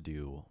want to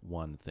do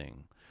one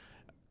thing.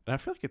 And I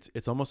feel like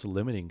it's almost a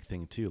limiting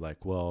thing too.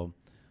 Like, well,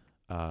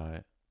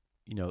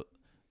 you know,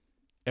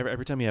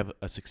 every time you have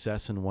a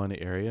success in one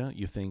area,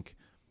 you think,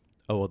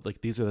 oh, well,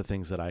 like these are the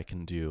things that I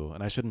can do,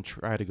 and I shouldn't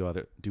try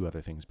to do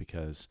other things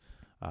because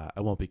I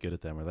won't be good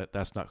at them, or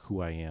that's not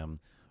who I am,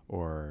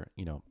 or,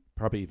 you know,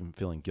 probably even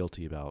feeling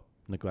guilty about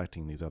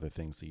neglecting these other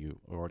things that you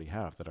already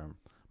have that are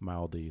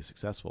mildly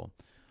successful.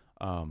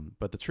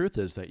 But the truth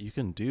is that you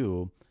can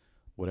do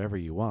whatever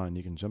you want.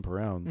 You can jump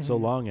around so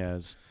long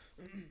as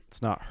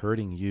it's not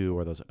hurting you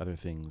or those other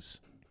things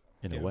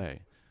in a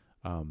way.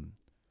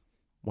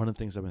 One of the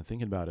things I've been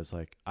thinking about is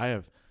like, I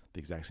have the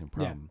exact same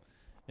problem,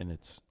 and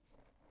it's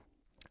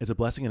a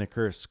blessing and a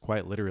curse,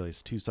 quite literally.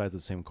 It's two sides of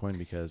the same coin,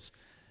 because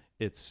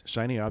it's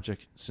shiny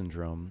object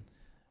syndrome.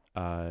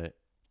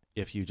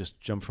 If you just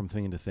jump from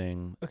thing to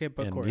thing, but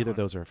and Corey, neither of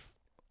those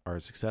are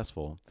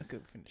successful. Okay,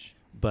 finish.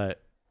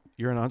 But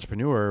you're an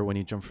entrepreneur when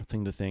you jump from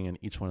thing to thing, and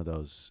each one of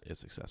those is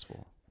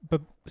successful.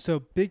 But so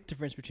big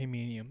difference between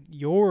me and you.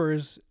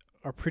 Yours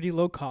are pretty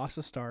low cost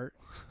to start.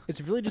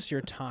 It's really just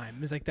your time.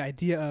 It's like the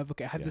idea of,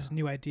 okay, I have this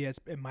new idea.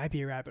 It might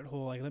be a rabbit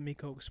hole. Like, let me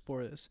go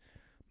explore this.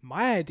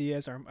 My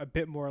ideas are a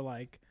bit more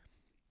like,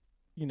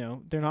 you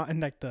know, they're not in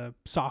like the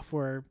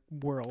software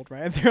world,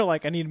 right? They're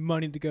like, I need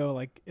money to go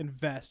like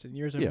invest, and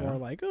yours are more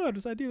like, oh,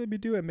 this idea, let me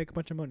do it and make a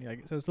bunch of money.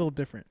 Like, so it's a little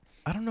different.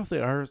 I don't know if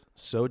they are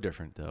so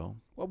different though.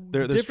 Well,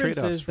 there's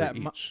trade-offs for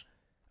each.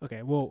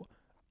 Okay, well,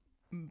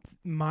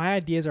 my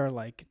ideas are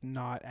like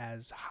not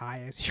as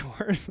high as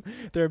yours.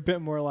 They're a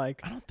bit more like.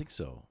 I don't think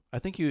so. I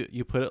think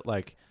you put it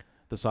like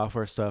the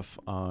software stuff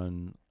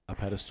on a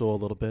pedestal a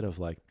little bit of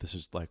like, this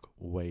is like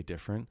way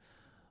different.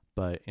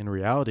 But in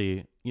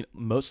reality, you know,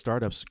 most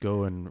startups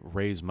go and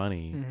raise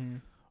money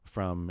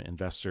from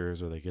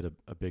investors, or they get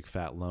a big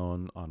fat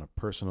loan on a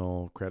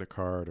personal credit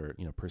card, or,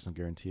 you know, personal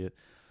guarantee it,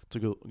 to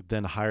go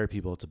then hire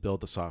people to build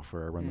the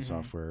software, run the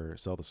software,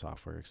 sell the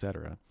software,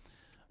 etc.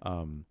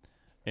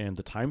 And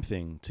the time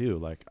thing too.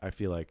 Like, I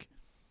feel like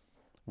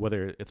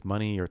whether it's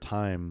money or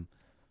time,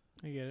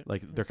 I get it.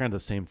 like they're kind of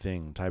the same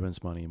thing. Time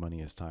is money, money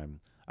is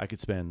time. I could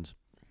spend,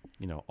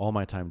 you know, all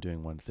my time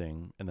doing one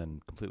thing and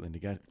then completely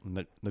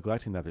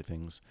neglecting the other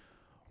things.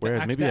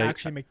 Whereas maybe I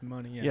actually make the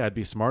money. Yeah, it'd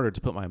be smarter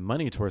to put my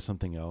money towards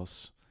something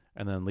else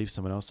and then leave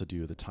someone else to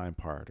do the time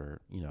part,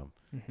 or, you know,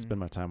 spend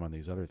my time on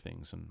these other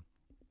things. And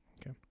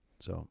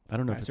so I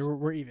don't know. So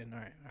we're even. All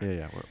right.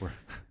 Yeah, we're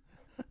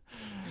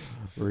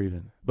we're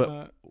even.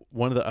 But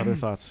one of the other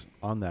thoughts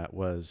on that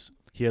was,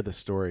 he had this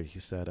story. He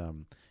said,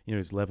 you know,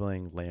 he's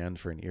leveling land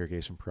for an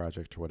irrigation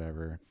project or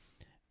whatever,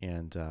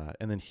 and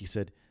then he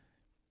said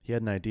he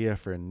had an idea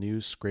for a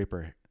new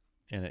scraper,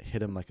 and it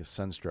hit him like a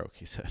sunstroke,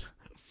 he said.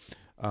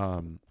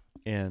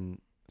 And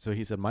so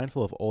he said,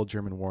 mindful of old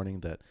German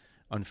warning that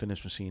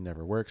unfinished machine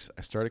never works.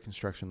 I started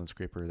construction on the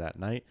scraper that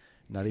night,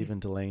 not even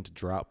delaying to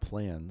draw up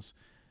plans.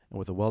 And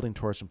with a welding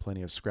torch and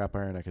plenty of scrap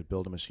iron, I could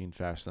build a machine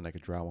faster than I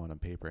could draw one on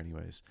paper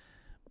anyways.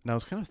 And I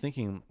was kind of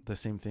thinking the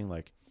same thing,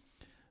 like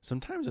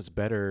sometimes it's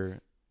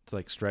better to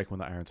like strike when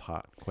the iron's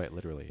hot, quite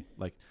literally.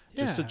 Like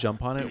just to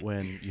jump on it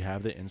when you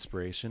have the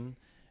inspiration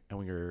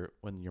and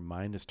when your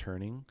mind is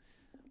turning.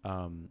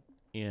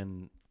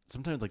 And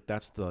sometimes like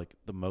that's the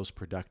most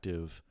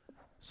productive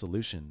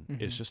solution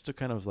is just to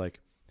kind of like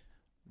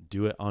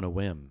do it on a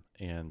whim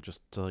and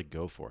just to like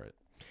go for it.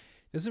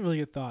 This is a really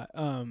good thought.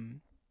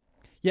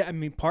 Yeah, I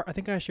mean, I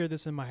think I shared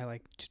this in my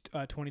like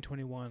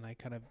 2021 like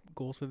kind of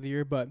goals for the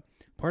year, but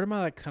part of my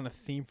like kind of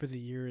theme for the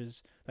year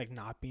is like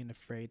not being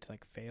afraid to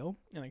like fail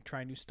and like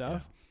try new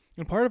stuff. Yeah.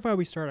 And part of why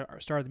we started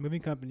the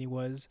moving company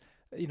was,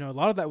 you know, a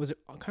lot of that was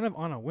kind of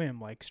on a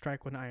whim, like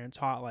strike when iron's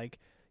hot. Like,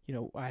 you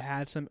know, I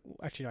had some,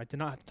 actually I did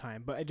not have the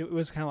time, but it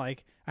was kind of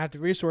like I have the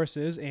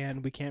resources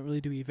and we can't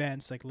really do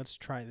events. Like, let's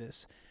try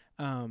this.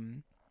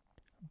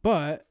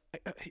 But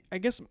I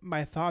guess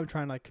my thought I'm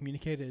trying to like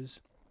communicate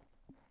is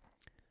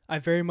I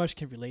very much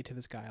can relate to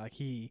this guy. Like,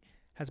 he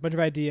has a bunch of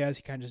ideas.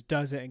 He kind of just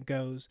does it and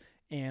goes.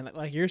 And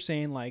like you're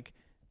saying, like,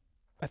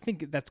 I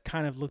think that's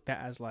kind of looked at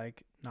as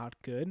like not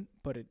good,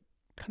 but it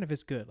kind of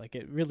is good. Like,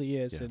 it really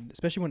is. Yeah. And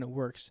especially when it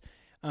works.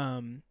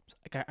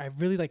 Like I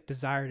really like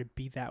desire to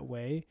be that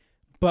way.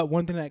 But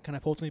one thing that kind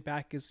of holds me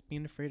back is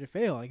being afraid to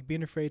fail. Like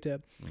being afraid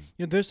to, you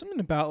know, there's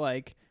something about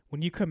like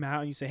when you come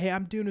out and you say, hey,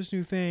 I'm doing this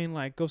new thing,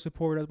 like go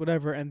support us,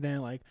 whatever. And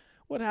then like,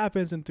 what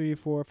happens in 3,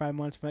 4, 5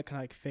 months when it kind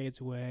of like fades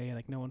away and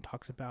like no one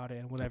talks about it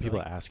and whatever. And people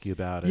like, ask you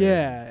about it.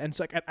 Yeah. And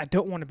so like, I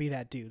don't want to be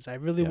that dude. So I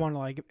really want to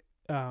like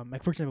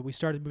for example, we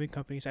started moving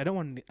companies. I don't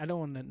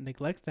want to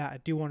neglect that. I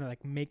do want to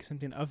like make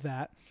something of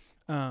that.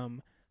 How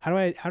do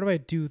I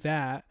do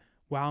that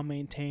while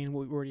maintain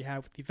what we already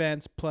have with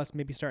events, plus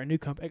maybe start a new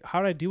company?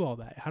 How do I do all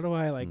that? How do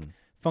I like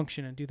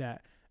function and do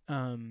that?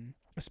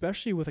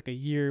 Especially with like a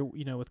year,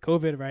 you know, with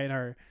COVID, right? And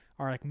our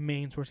like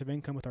main source of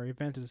income with our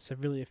events is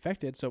severely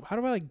affected. So how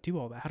do I like do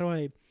all that? How do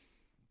I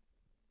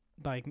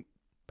like,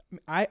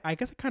 I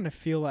guess I kind of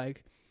feel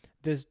like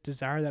this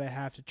desire that I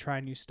have to try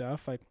new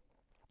stuff, like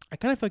I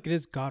kind of feel like it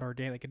is God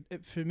ordained. Like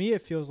for me,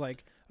 it feels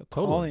like a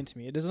calling to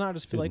me. It does not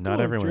just feel like,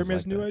 not everyone Jeremy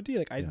has like a new that. idea.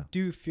 Like I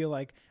do feel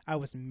like I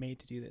was made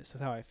to do this.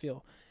 That's how I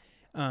feel.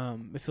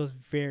 It feels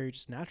very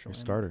just natural. You're a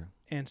starter.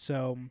 And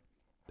so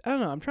I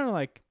don't know. I'm trying to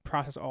like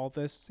process all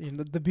this. You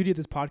know, the beauty of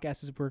this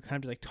podcast is we're kind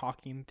of just like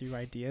talking through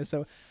ideas.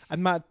 So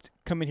I'm not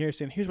coming here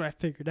saying, here's what I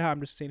figured out. I'm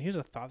just saying, here's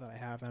a thought that I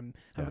have. I'm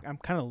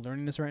kind of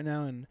learning this right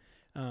now. And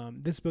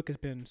this book has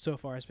been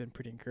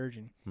pretty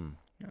encouraging.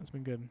 Yeah, it's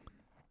been good.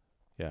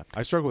 Yeah.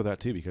 I struggle with that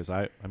too, because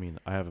I mean,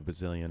 I have a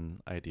bazillion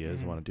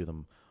ideas. I want to do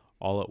them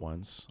all at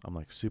once. I'm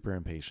like super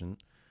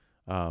impatient.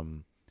 I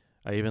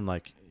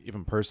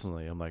even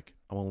personally, I'm like,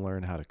 I want to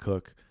learn how to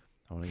cook.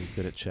 I want to get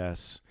good at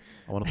chess.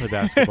 I want to play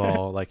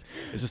basketball. Like,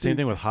 it's the same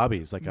thing with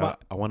hobbies. Like,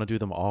 I want to do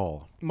them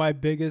all. My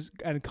biggest,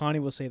 and Connie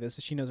will say this,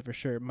 she knows it for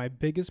sure. My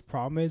biggest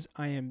problem is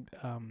I am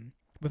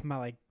with my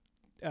like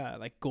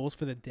goals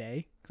for the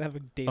day, because I have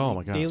a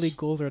daily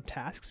goals or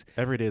tasks.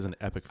 Every day is an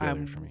epic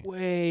failure for me. I'm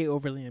way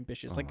overly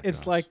ambitious.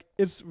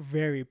 It's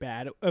very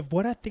bad of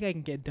what I think I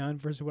can get done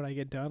versus what I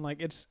get done.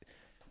 Like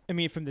I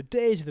mean, from the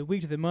day to the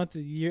week to the month to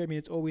the year. I mean,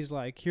 it's always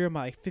like, here are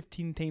my like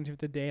 15 things for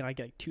the day, and I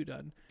get like 2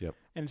 done. Yep.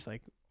 And it's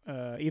like,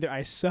 either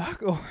I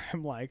suck or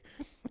I'm like,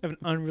 I have an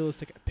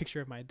unrealistic picture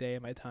of my day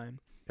and my time.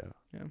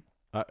 Yeah.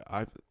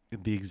 I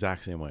the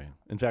exact same way.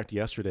 In fact,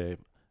 yesterday,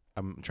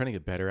 I'm trying to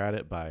get better at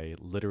it by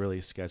literally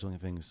scheduling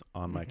things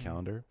on my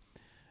calendar.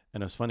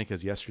 And it was funny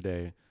because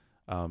yesterday,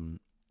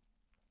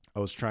 I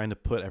was trying to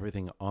put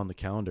everything on the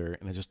calendar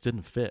and it just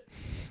didn't fit.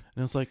 And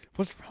I was like,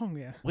 what's wrong?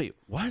 Yeah. Wait,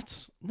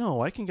 what?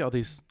 No, I can get all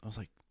these. I was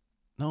like,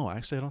 no,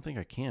 actually, I don't think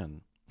I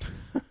can.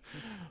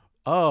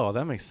 Oh,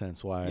 that makes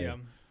sense why. Yeah.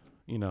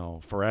 You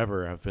know,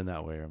 forever I've been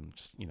that way. I'm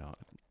just, you know,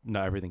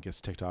 not everything gets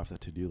ticked off the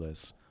to-do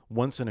list.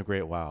 Once in a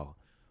great while,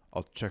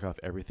 I'll check off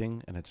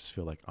everything and I just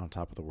feel like on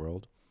top of the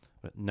world.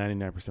 But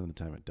 99% of the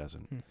time it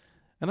doesn't.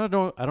 And I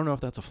don't know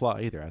if that's a flaw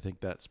either. I think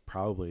that's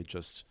probably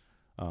just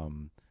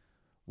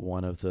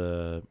one of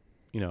the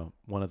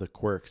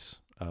quirks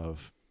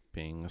of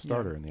being a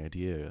starter and the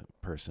idea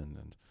person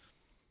and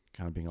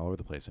kind of being all over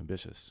the place,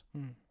 ambitious.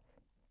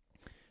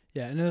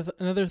 Yeah,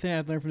 another thing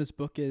I've learned from this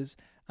book is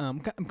I'm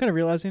kind of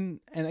realizing,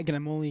 and again,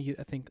 I'm only,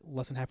 I think,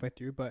 less than halfway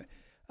through, but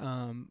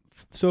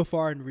so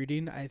far in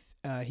reading,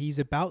 he's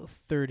about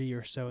 30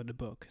 or so in the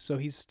book. So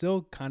he's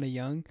still kind of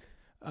young.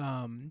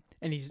 And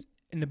he's,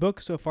 in the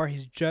book so far,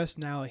 he's just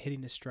now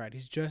hitting his stride.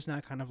 He's just now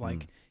kind of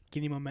like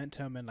getting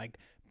momentum and like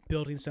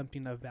building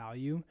something of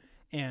value.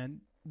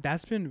 And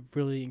that's been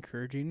really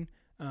encouraging.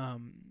 We're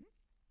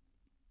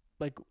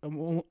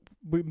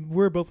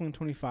both only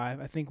 25.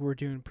 I think we're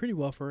doing pretty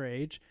well for our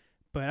age.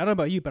 But I don't know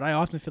about you, but I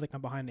often feel like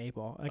I'm behind the 8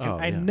 ball. Like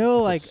I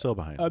know, like so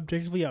behind.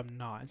 Objectively, I'm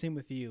not. Same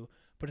with you,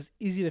 but it's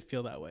easy to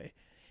feel that way.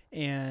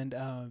 And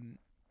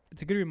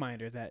it's a good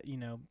reminder that, you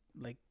know,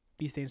 like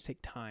these things take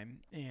time,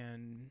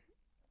 and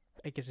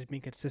I guess just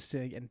being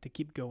consistent and to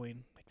keep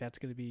going. Like that's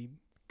going to be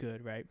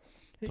good, right?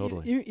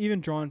 Totally.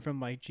 Even drawn from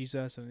like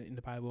Jesus and in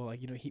the Bible,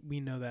 like, you know, we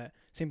know that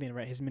same thing,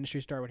 right? His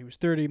ministry started when he was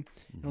 30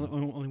 and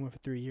only went for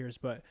 3 years,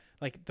 but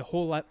like the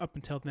whole life up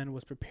until then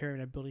was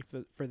preparing and building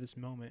for this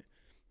moment.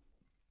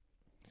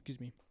 Excuse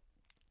me.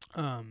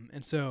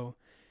 And so,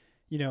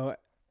 you know,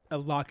 a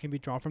lot can be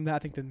drawn from that. I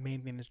think the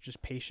main thing is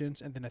just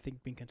patience, and then I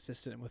think being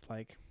consistent with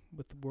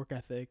work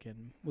ethic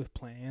and with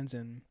plans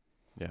and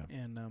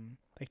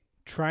like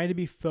trying to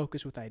be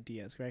focused with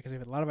ideas, right? Because we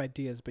have a lot of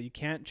ideas, but you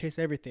can't chase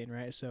everything,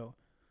 right? So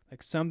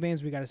like some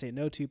things we got to say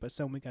no to, but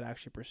some we got to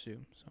actually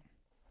pursue. So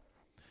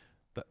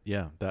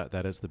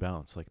that is the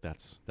balance. Like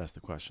that's the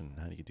question.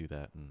 How do you do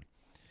that? And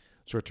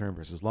short term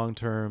versus long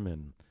term,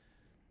 and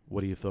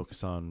what do you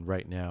focus on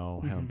right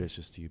now? How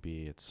ambitious do you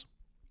be? That's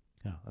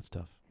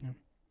tough. Yeah.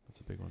 That's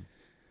a big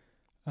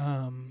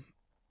one.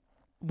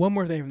 One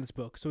more thing from this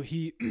book. So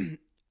he, him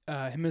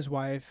and his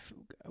wife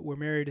were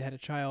married, had a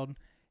child,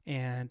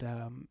 and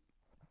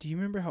do you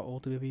remember how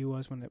old the baby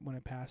was when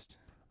it passed?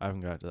 I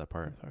haven't got to that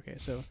part. Okay,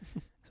 so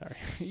sorry,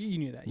 you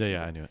knew that.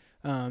 Yeah, I knew it.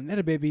 They had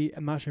a baby.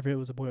 I'm not sure if it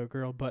was a boy or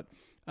girl, but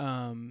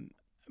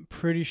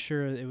pretty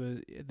sure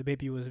the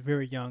baby was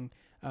very young,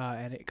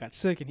 and it got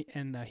sick,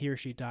 and he or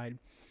she died.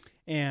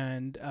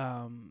 And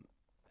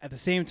at the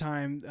same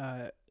time,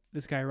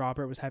 this guy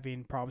Robert was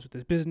having problems with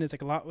his business.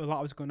 Like a lot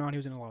was going on. He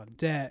was in a lot of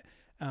debt.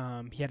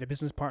 He had a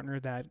business partner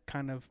that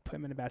kind of put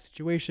him in a bad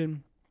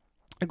situation.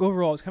 Like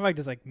overall, it's kind of like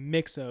this like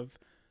mix of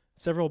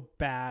several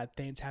bad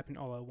things happening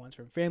all at once,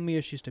 from family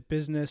issues to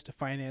business to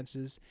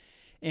finances.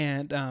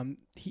 And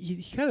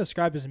he kind of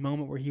described this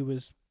moment where he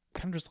was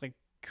kind of just like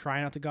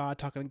crying out to God,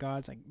 talking to God,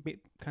 it's like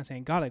kind of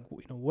saying, God, like,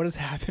 you know, what is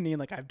happening?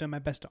 Like, I've done my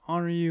best to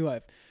honor you.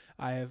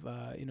 I've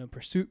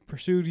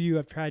pursued you.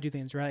 I've tried to do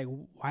things right. Like,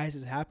 why is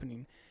this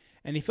happening?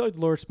 And he felt like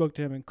the Lord spoke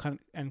to him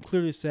and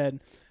clearly said,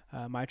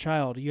 my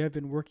child, you have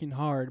been working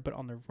hard, but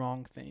on the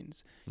wrong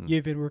things. You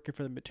have been working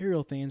for the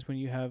material things when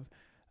you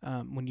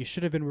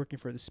should have been working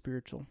for the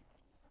spiritual.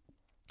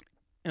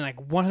 And like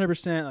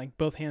 100%, like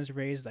both hands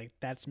raised, like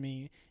that's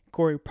me.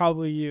 Corey,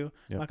 probably you.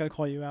 Yep. I'm not going to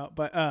call you out,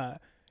 but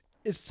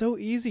it's so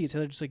easy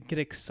to just like get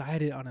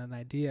excited on an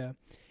idea.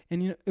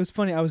 And, you know, it was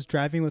funny. I was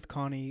driving with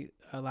Connie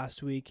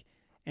last week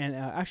and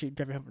actually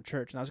driving home from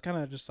church. And I was kind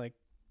of just like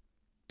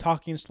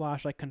talking /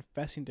 like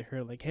confessing to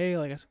her, like, hey,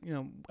 like, you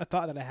know, a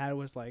thought that I had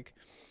was like,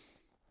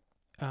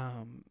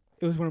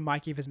 it was when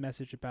Mike gave his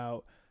message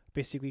about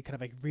basically kind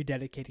of like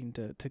rededicating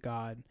to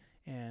God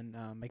and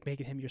like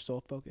making him your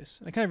sole focus.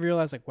 And I kind of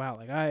realized like, wow,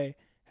 like I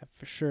have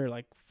for sure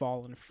like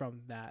fallen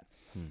from that.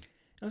 And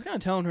I was kind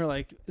of telling her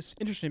like, it's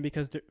interesting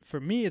because for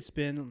me, it's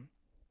been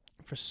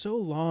for so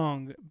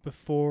long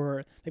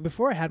before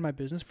I had my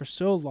business, for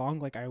so long,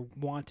 like I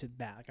wanted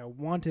that. Like I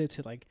wanted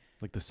to like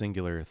the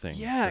singular thing.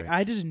 Yeah. Right?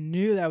 I just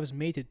knew that I was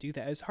made to do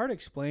that. It's hard to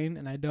explain.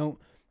 And I don't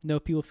know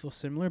if people feel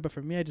similar, but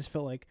for me, I just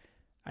felt like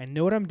I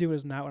know what I'm doing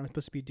is not what I'm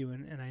supposed to be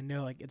doing. And I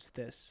know like it's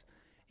this.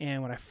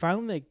 And when I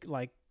finally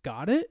like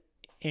got it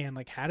and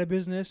like had a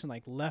business and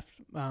like left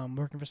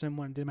working for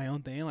someone and did my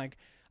own thing, like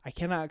I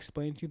cannot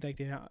explain to you like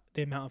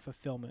the amount of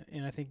fulfillment.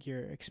 And I think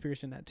you're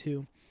experiencing that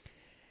too.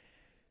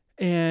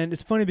 And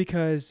it's funny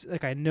because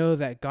like I know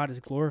that God is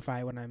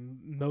glorified when I'm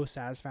most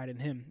satisfied in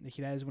Him. Like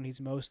that is when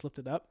He's most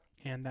lifted up,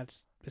 and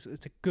it's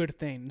a good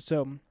thing.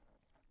 So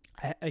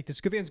like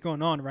there's good things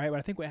going on, right? But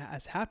I think what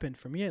has happened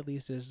for me at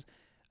least is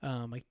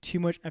like too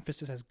much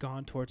emphasis has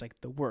gone towards like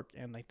the work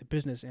and like the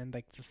business and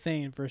like the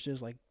thing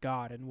versus like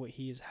God and what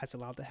He has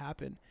allowed to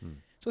happen. So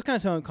I was kind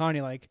of telling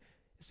Connie like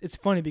it's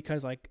funny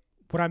because like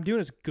what I'm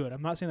doing is good.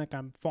 I'm not saying like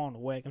I'm falling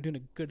away. Like, I'm doing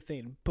a good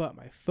thing, but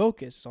my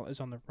focus is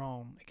on the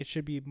wrong. Like it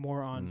should be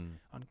more on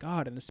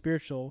God and the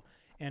spiritual,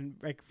 and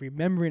like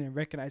remembering and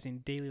recognizing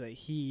daily that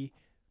He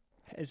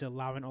is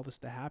allowing all this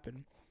to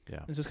happen.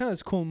 Yeah. And so it's kind of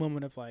this cool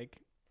moment of like,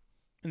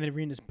 and then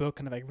reading this book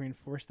kind of like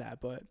reinforce that.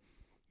 But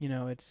you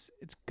know, it's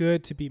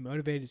good to be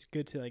motivated. It's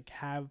good to like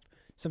have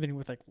something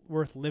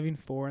worth living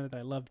for and that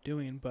I love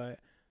doing. But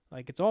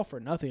like it's all for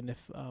nothing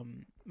if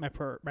my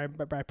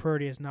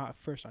priority is not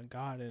first on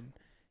God and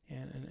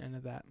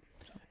of that.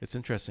 So. It's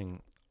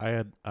interesting. I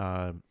had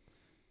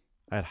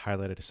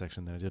highlighted a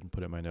section that I didn't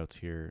put in my notes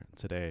here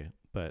today,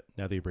 but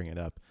now that you bring it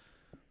up,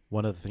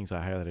 one of the things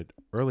I highlighted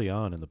early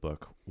on in the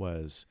book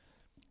was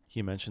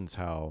he mentions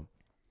how,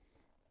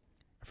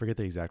 I forget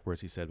the exact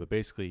words he said, but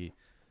basically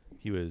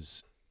he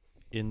was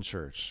in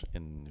church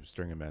and he was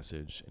during a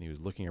message and he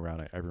was looking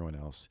around at everyone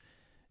else,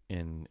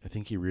 and I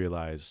think he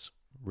realized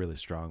really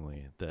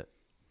strongly that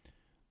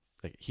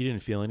like he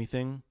didn't feel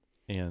anything,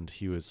 and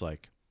he was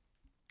like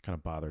kind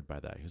of bothered by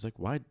that. He was like,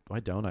 why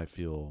don't I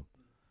feel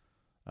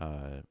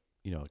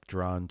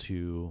drawn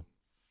to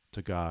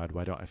God?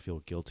 Why don't I feel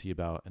guilty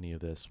about any of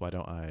this? Why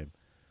don't I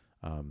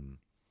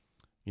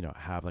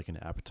have like an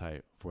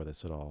appetite for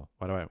this at all?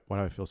 Why do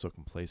I feel so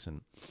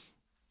complacent?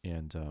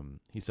 And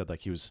he said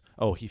like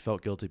he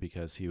felt guilty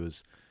because he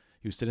was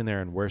sitting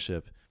there in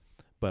worship,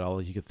 but all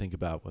he could think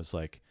about was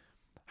like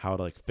how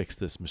to like fix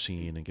this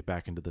machine and get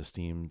back into the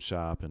Steam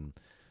shop, and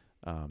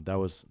that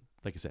was,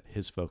 like I said,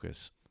 his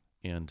focus.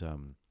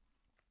 And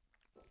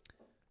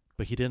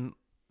but he didn't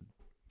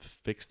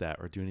fix that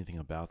or do anything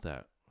about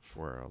that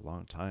for a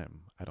long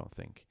time, I don't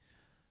think.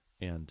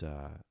 And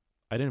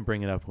I didn't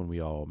bring it up when we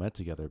all met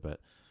together, but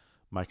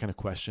my kind of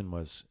question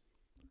was,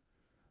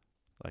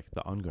 like,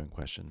 the ongoing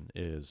question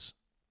is,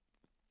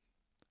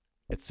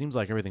 it seems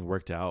like everything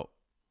worked out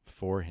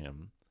for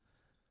him,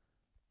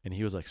 and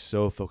he was like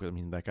so focused. I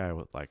mean, that guy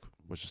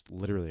was just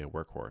literally a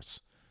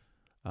workhorse.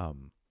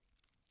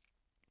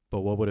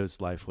 But what would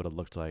his life would have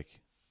looked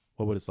like?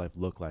 What would his life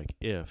look like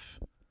if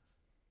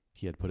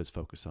he had put his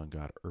focus on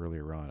God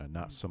earlier on and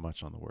not so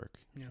much on the work?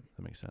 Yeah,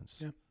 that makes sense.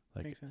 Yeah,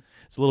 like makes sense.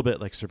 It's a little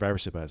bit like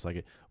survivorship bias.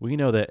 Like we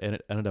know that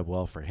it ended up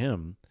well for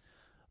him,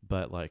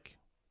 but like,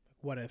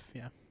 what if?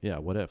 Yeah,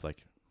 what if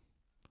like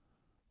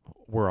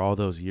were all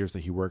those years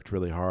that he worked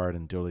really hard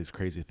and did all these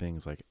crazy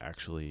things like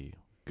actually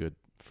good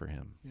for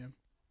him? Yeah.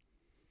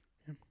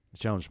 It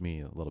challenged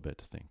me a little bit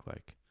to think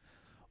like,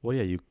 well,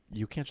 yeah,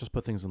 you can't just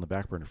put things on the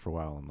back burner for a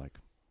while and like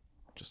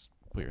just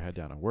put your head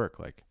down and work.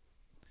 Like,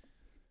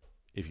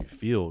 if you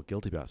feel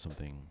guilty about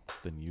something,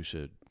 then you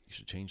should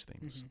change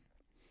things. Mm-hmm.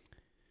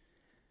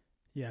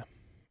 Yeah.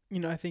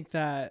 I think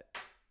that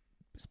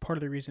is part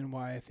of the reason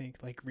why I think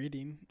like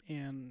reading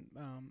and,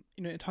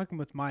 talking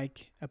with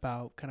Mike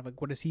about kind of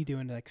like what is he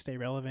doing to like stay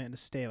relevant and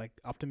to stay like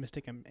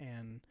optimistic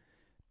and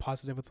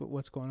positive with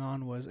what's going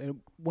on was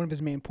one of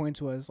his main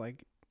points was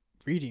like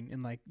reading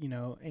and like,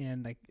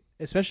 and like,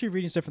 especially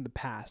reading stuff from the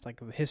past, like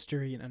the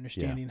history and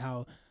understanding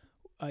how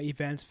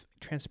events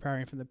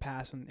transpiring from the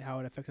past and how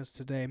it affects us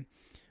today.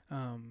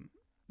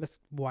 That's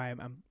why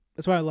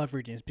that's why I love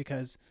reading, is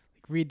because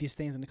like read these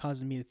things and it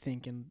causes me to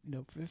think, and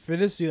for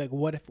this to like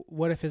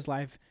what if his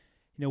life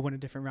went a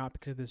different route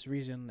because of this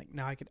reason. Like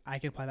now I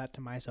can apply that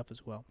to myself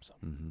as well. So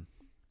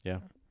yeah,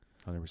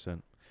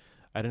 100%.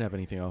 I didn't have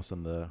anything else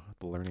on the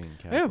learning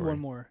category. I have one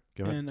more.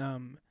 Go ahead.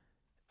 And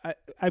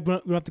we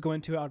don't have to go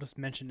into it. I'll just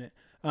mention it.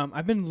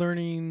 I've been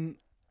learning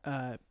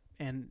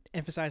and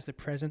emphasize the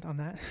present on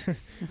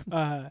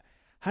that.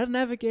 How to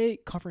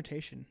navigate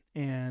confrontation.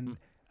 And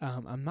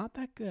I'm not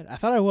that good. I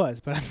thought I was,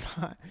 but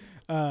I'm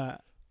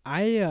not.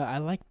 I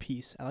like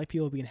peace. I like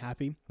people being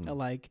happy. I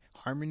like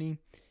harmony,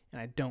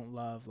 and I don't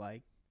love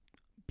like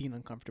being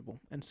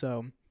uncomfortable. And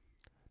so,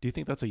 do you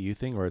think that's a you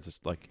thing, or is it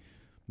like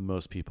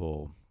most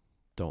people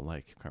don't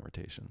like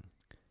confrontation?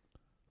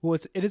 Well,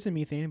 it is a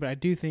me thing, but I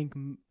do think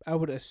I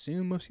would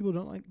assume most people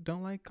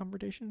don't like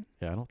confrontation.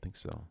 Yeah, I don't think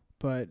so.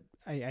 But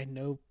I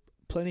know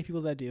plenty of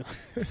people that do.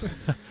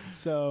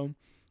 So,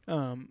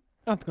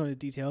 not to go into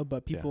detail,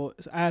 but people.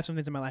 Yeah. I have some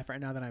things in my life right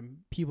now that I'm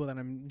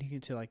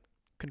needing to like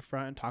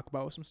confront and talk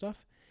about with some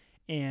stuff,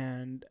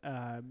 and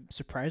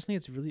surprisingly,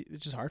 it's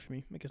just hard for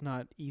me. Like it's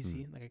not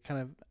easy. Like I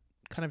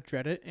kind of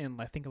dread it,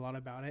 and I think a lot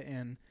about it,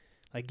 and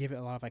like give it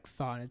a lot of like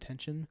thought and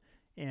attention,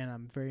 and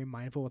I'm very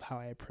mindful with how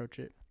I approach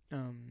it.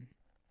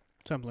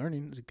 So I'm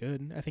learning. It's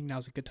good. I think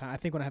now's a good time. I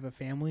think when I have a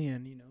family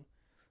and,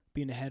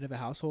 being the head of a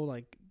household,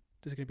 like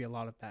there's going to be a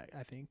lot of that,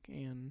 I think.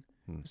 And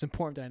it's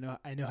important that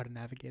I know how to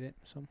navigate it.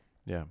 So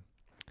yeah,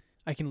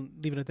 I can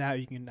leave it at that. Or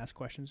you can ask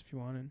questions if you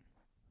want. And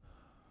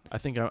I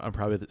think I'm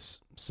probably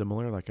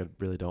similar. Like I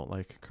really don't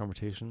like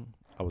confrontation.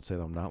 I would say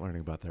that I'm not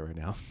learning about that right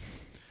now.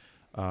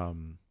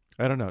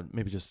 I don't know.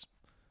 Maybe just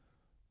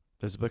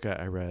there's a book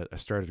I read. I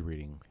started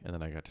reading and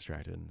then I got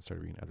distracted and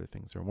started reading other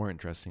things that were more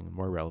interesting and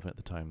more relevant at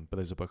the time. But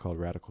there's a book called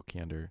Radical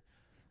Candor.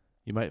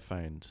 You might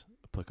find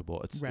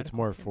applicable. It's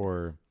more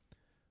for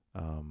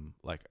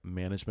like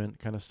management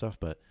kind of stuff,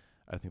 but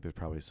I think there's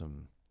probably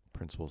some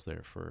principles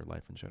there for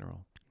life in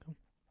general. Cool.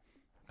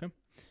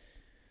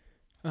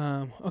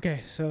 Okay.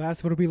 Okay, so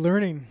that's what we'll be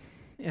learning,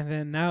 and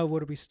then now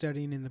what are we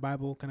studying in the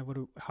Bible? Kind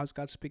of how's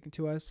God speaking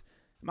to us?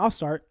 I'll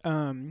start.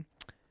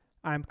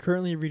 I'm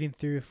currently reading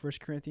through 1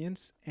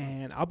 Corinthians,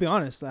 and I'll be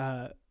honest.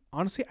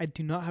 Honestly, I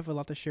do not have a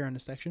lot to share on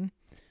this section.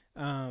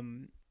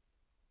 Nothing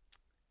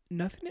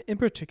in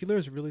particular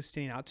is really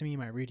standing out to me in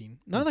my reading.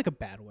 Not in like a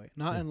bad way.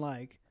 Not in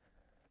like.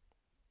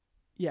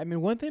 Yeah, I mean,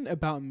 one thing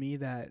about me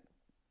that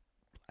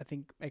I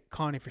think like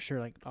Connie for sure,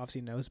 like obviously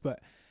knows, but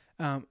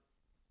I'm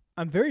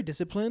very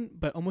disciplined,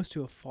 but almost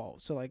to a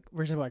fault. So like,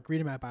 for example, like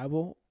reading my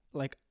Bible,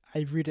 like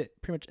I read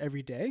it pretty much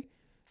every day,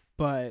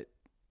 but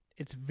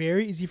it's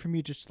very easy for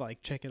me to just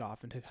like check it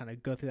off and to kind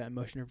of go through that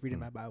emotion of reading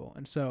my Bible.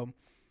 And so,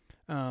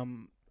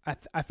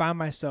 I find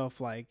myself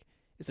like,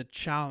 it's a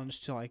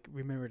challenge to like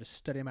remember to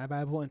study my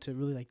Bible and to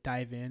really like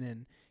dive in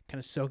and kind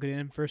of soak it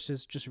in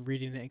versus just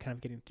reading it and kind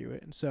of getting through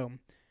it. And so,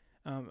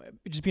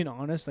 just being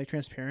honest, like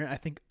transparent, I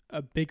think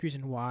a big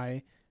reason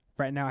why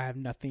right now I have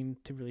nothing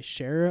to really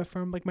share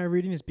from like my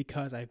reading is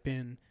because I've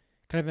been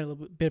kind of in a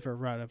little bit of a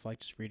rut of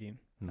like just reading.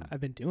 I've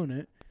been doing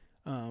it.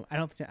 I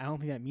don't think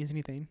that means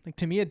anything. Like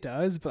to me it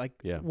does, but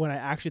like when I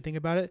actually think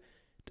about it,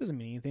 it doesn't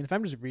mean anything. If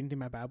I'm just reading through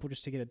my Bible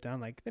just to get it done,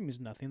 like that means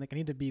nothing. Like I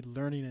need to be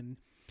learning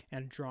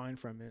and drawing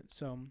from it.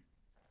 So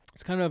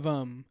it's kind of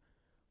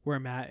where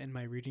I'm at in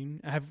my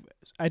reading.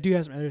 I do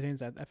have some other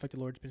things that I feel like the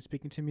Lord's been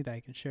speaking to me that I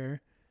can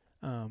share.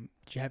 Do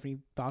you have any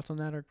thoughts on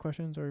that or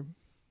questions or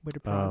way to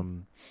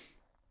prod?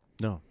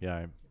 No,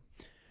 yeah.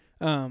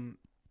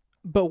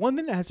 But one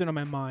thing that has been on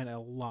my mind a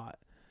lot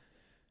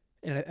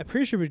and I'm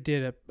pretty sure we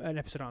did an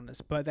episode on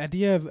this, but the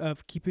idea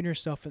of keeping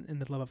yourself in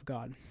the love of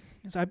God.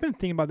 So I've been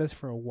thinking about this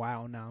for a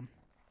while now,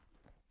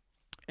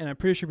 and I'm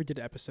pretty sure we did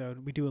an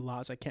episode. We do a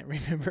lot, so I can't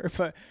remember,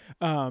 but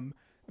I mean,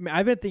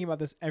 I've been thinking about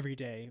this every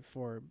day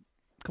for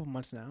a couple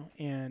months now,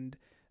 and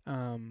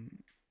I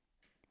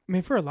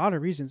mean, for a lot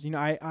of reasons.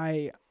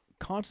 I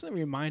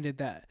constantly reminded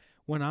that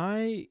when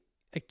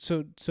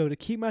so to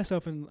keep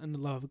myself in the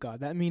love of God,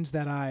 that means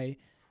that I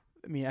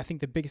mean, I think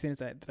the biggest thing is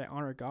that I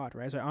honor God,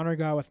 right? So I honor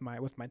God with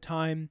my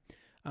time,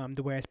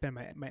 the way I spend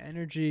my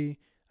energy,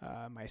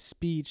 my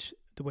speech,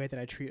 the way that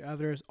I treat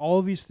others. All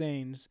of these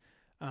things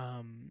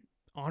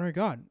honor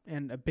God,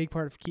 and a big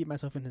part of keeping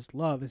myself in His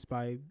love is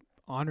by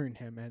honoring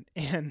Him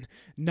and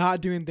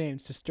not doing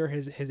things to stir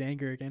His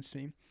anger against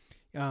me.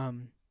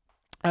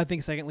 I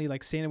think secondly,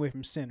 like staying away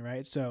from sin,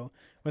 right? So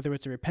whether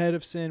it's a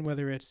repetitive sin,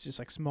 whether it's just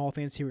like small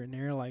things here and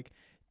there, like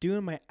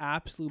doing my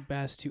absolute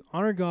best to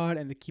honor God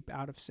and to keep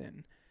out of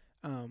sin.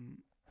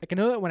 Like I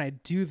know that when I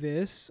do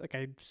this, like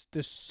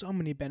there's so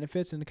many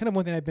benefits, and kind of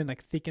one thing I've been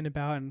like thinking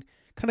about and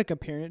kind of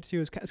comparing it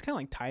to is it's kind of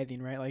like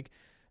tithing, right? Like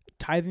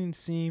tithing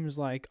seems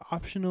like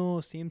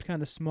optional, seems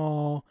kind of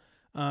small,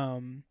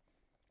 and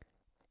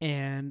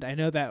I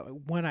know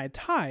that when I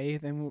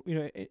tithe, and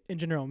in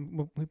general,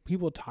 when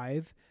people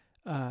tithe,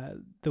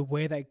 the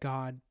way that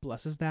God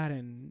blesses that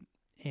and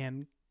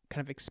kind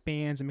of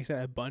expands and makes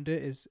that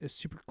abundant is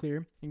super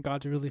clear, and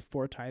God's really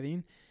for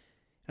tithing.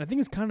 And I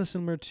think it's kind of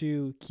similar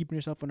to keeping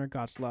yourself under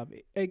God's love.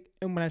 And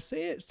when I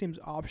say it seems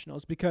optional,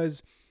 it's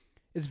because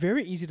it's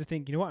very easy to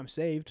think, you know what, I'm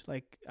saved,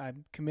 like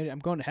I'm committed, I'm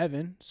going to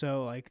heaven,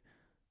 so like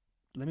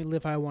let me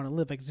live how I want to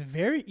live. Like it's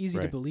very easy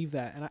to Right. believe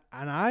that,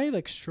 and I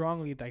like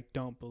strongly like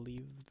don't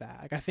believe that.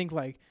 Like I think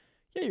like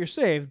yeah, you're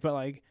saved, but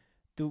like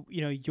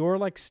your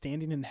like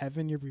standing in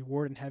heaven, your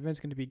reward in heaven is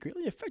going to be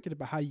greatly affected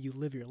by how you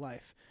live your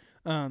life.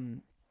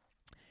 And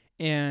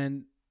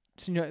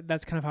so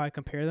that's kind of how I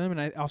compare them,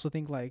 and I also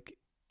think like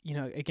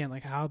again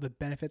like how the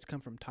benefits come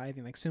from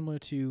tithing, like similar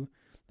to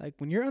like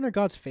when you're under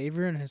God's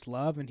favor and His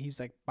love, and He's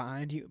like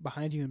behind you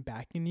and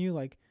backing you,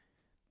 like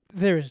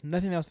there is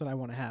nothing else that I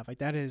want to have. Like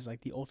that is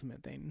like the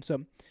ultimate thing.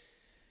 So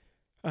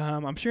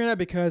I'm sharing that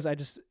because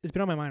it's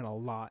been on my mind a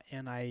lot,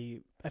 and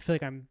I feel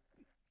like I'm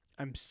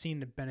seeing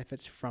the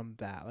benefits from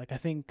that. Like I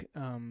think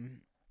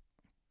maybe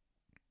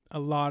a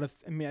lot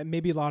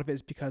of it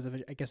is because of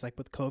I guess like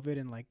with COVID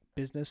and like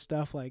business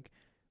stuff. Like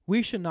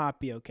we should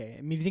not be okay.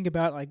 I mean, if you think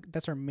about it, like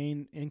that's our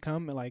main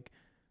income, and like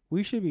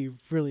we should be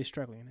really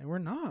struggling, and we're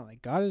not.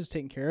 Like God is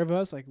taking care of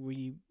us. Like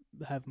we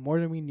have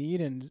more than we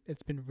need, and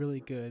it's been really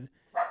good.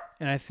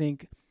 And I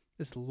think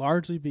it's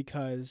largely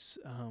because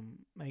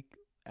like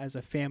as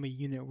a family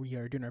unit, we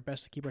are doing our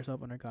best to keep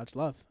ourselves under God's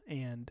love,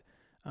 and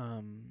I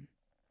don't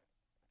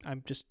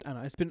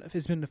know.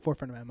 It's been the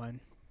forefront of my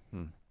mind.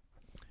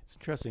 It's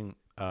interesting,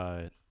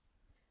 like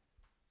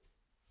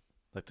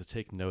to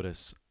take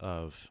notice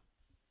of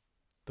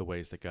the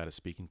ways that God is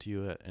speaking to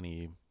you at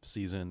any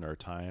season or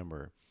time.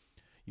 Or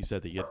you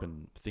said that you had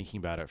been thinking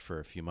about it for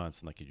a few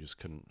months, and like you just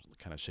couldn't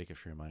kind of shake it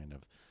from your mind.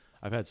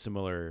 I've had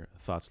similar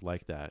thoughts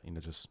like that.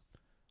 Just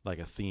like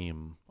a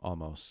theme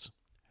almost,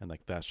 and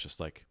like that's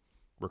just like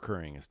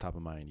recurring. It's top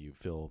of mind. You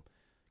feel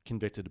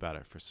convicted about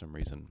it for some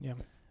reason. Yeah.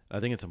 I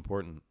think it's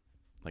important,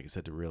 like I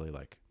said, to really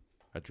like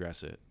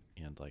address it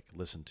and like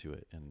listen to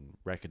it and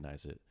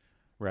recognize it,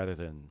 rather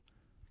than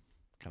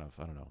kind of,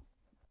 I don't know,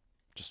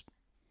 just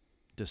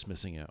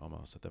dismissing it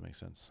almost, if that makes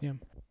sense. Yeah.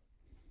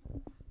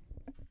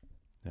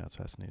 Yeah, it's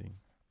fascinating.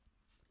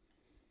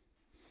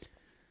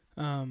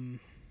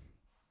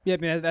 Yeah, I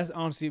mean, that's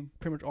honestly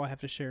pretty much all I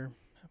have to share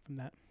from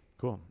that.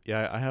 Cool.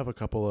 Yeah, I have a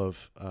couple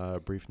of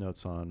brief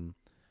notes on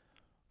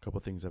a couple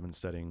of things I've been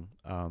studying.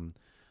 I'm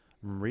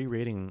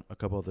rereading a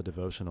couple of the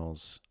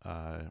devotionals.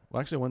 Well,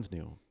 actually, one's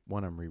new.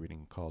 One I'm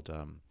rereading called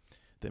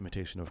The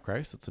Imitation of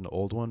Christ. It's an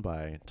old one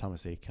by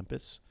Thomas A.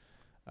 Kempis.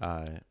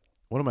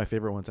 One of my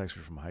favorite ones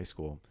actually from high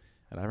school,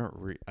 and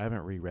I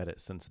haven't reread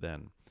it since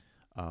then.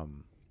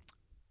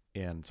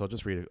 And so I'll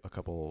just read a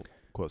couple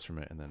quotes from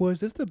it, and then. Was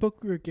this the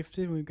book we were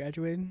gifted when we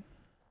graduated?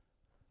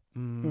 Or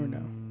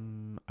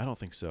no? I don't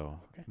think so.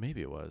 Okay.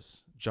 Maybe it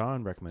was.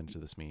 John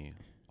recommended this to me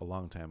a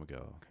long time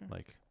ago,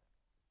 like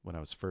when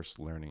I was first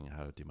learning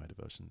how to do my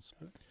devotions.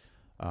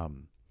 So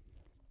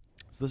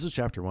this is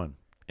chapter 1,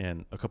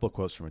 and a couple of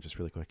quotes from it just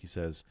really quick. He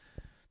says,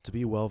 "To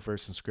be well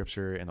versed in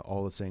Scripture and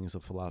all the sayings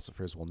of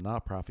philosophers will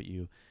not profit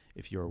you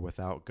if you are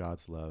without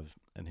God's love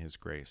and His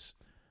grace.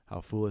 How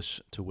foolish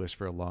to wish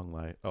for a long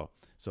life." Oh,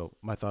 so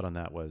my thought on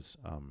that was,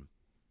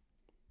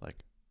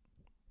 like,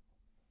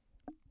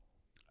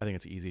 I think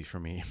it's easy for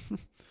me.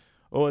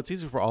 Well, it's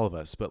easy for all of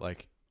us, but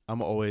like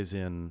I'm always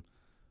in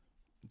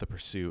the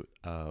pursuit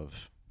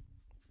of,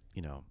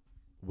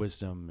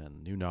 wisdom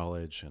and new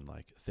knowledge and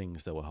like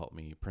things that will help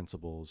me,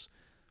 principles.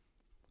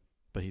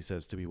 But he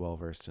says to be well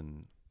versed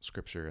in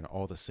Scripture and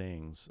all the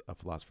sayings of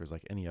philosophers,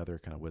 like any other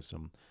kind of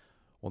wisdom,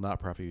 will not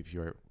profit you if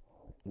you are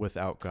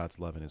without God's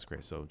love and His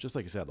grace. So just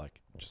like you said,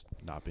 like just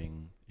not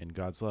being in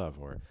God's love,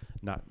 or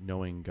not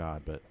knowing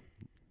God, but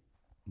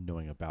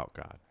knowing about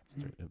God.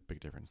 There's a big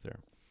difference there.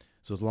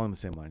 So it's along the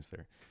same lines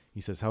there.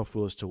 He says, how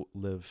foolish to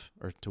live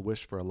or to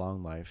wish for a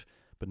long life,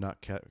 but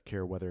not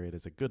care whether it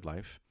is a good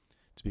life,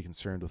 to be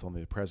concerned with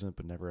only the present,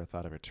 but never a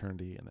thought of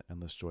eternity and the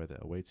endless joy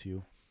that awaits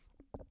you.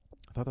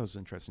 I thought that was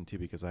interesting too,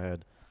 because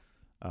I've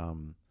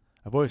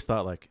always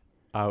thought like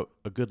a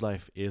good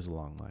life is a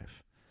long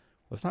life.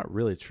 Well, it's not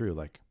really true.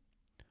 Like,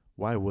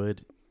 why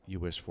would you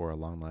wish for a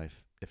long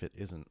life if it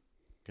isn't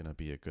going to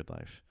be a good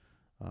life?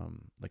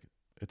 Like,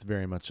 it's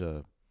very much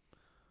a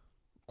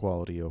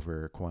quality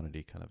over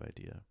quantity kind of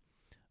idea.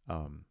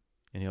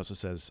 And he also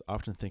says,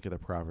 often think of the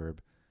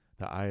proverb,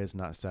 the eye is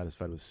not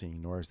satisfied with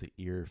seeing, nor is the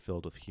ear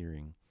filled with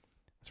hearing.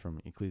 It's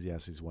from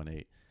Ecclesiastes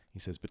 1:8. He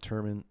says,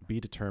 be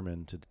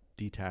determined to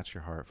detach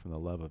your heart from the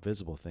love of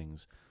visible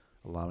things,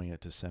 allowing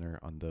it to center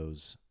on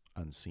those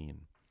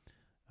unseen.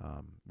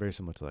 Very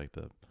similar to like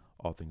the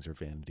all things are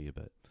vanity,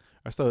 but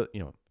I still,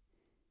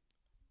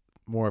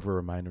 more of a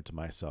reminder to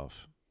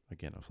myself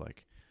again of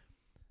like,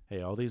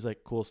 hey, all these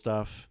like cool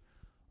stuff,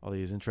 all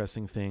these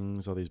interesting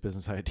things, all these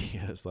business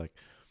ideas, like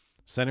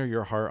center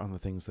your heart on the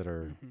things that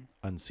are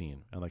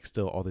unseen. And like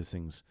still all these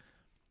things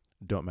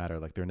don't matter.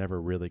 Like they're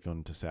never really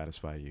going to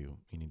satisfy you.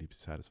 You need to be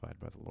satisfied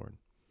by the Lord.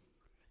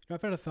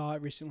 I've had a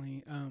thought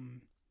recently.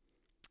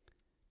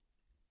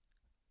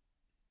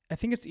 I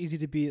think it's easy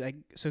to be like,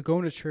 so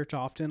going to church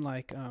often,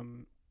 like,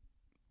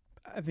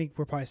 I think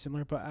we're probably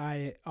similar, but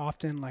I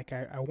often like,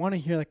 I want to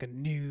hear like a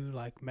new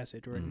like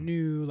message or a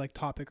new like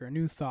topic or a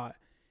new thought.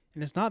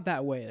 And it's not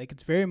that way. Like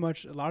it's very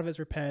much, a lot of it's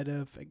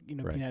repetitive, like,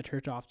 Right. Being at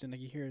church often, like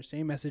you hear the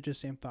same messages,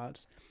 same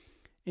thoughts.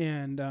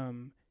 And,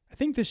 I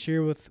think this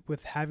year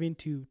with having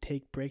to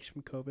take breaks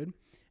from COVID, and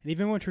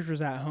even when church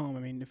was at home, I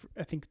mean,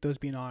 I think those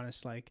being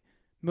honest, like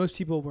most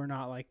people were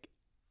not like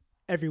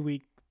every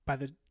week by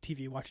the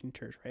TV watching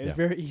church, right? It's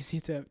very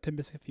easy to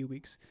miss a few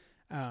weeks,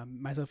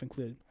 myself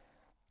included.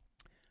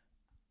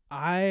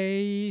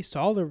 I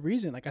saw the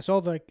reason, like I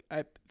saw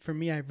for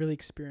me, I really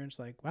experienced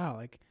like, wow,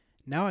 like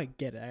now I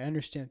get it. I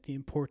understand the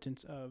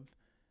importance of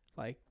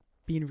like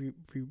being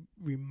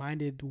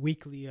reminded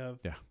weekly of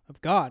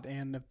God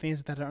and of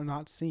things that are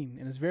not seen.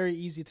 And it's very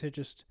easy to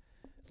just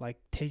like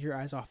take your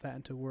eyes off that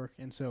and to work.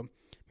 And so,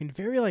 I mean,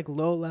 very like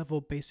low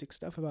level basic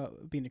stuff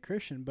about being a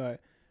Christian,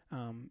 but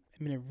I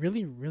mean, it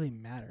really, really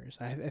matters.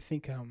 I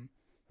think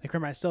like for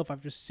myself,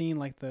 I've just seen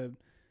like the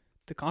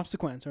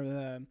consequence or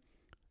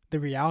the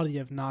reality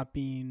of not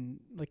being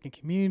like in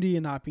community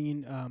and not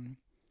being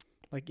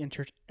like in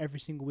church every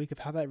single week, of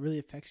how that really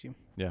affects you.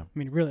 Yeah. I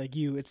mean, really, like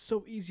it's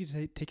so easy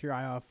to take your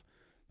eye off,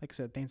 like I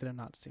said, things that are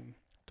not seen.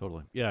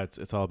 Totally. Yeah.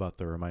 It's all about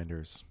the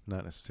reminders,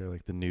 not necessarily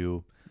like the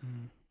new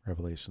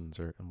revelations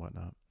and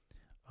whatnot.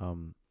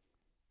 I'm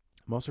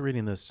also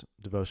reading this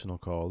devotional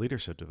called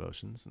Leadership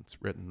Devotions.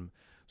 It's written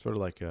sort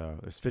of like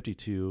there's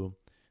 52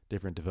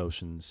 different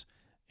devotions,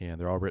 and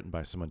they're all written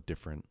by someone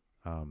different.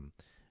 And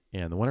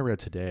the one I read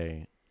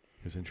today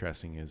was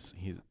interesting. Is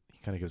he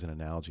kind of gives an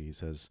analogy. He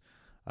says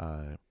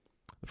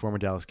the former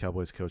Dallas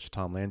Cowboys coach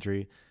Tom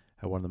Landry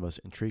had one of the most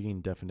intriguing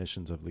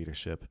definitions of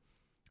leadership.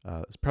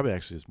 It's probably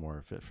actually just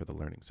more fit for the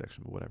learning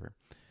section, but whatever.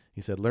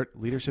 He said,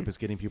 leadership is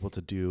getting people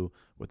to do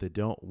what they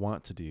don't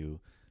want to do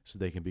so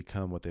they can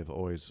become what they've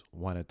always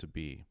wanted to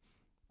be.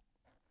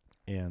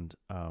 And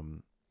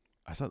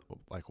I thought,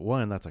 like,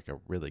 one, that's like a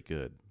really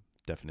good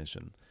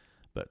definition.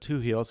 But two,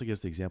 he also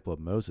gives the example of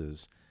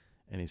Moses.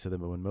 And he said that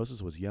when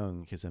Moses was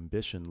young, his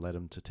ambition led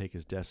him to take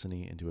his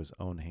destiny into his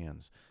own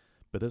hands.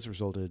 But this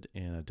resulted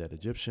in a dead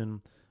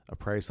Egyptian, a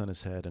price on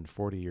his head, and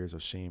 40 years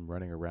of shame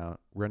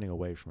running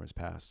away from his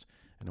past.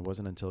 And it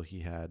wasn't until he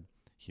had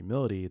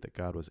humility that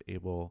God was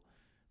able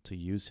to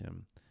use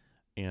him.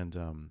 And,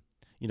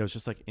 it's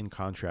just like in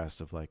contrast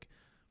of like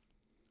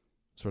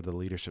sort of the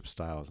leadership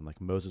styles. And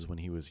like Moses, when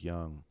he was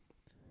young,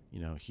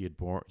 he had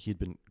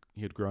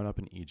grown up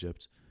in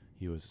Egypt.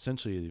 He was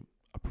essentially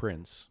a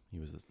prince. He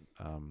was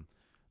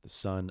the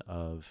son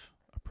of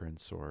a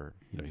prince, or,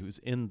 he was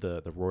in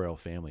the royal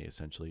family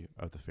essentially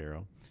of the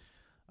Pharaoh.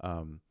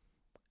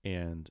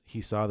 And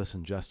he saw this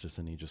injustice,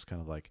 and he just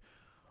kind of like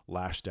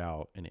lashed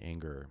out in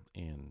anger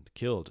and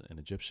killed an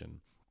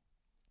Egyptian.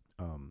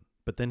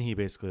 But then he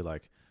basically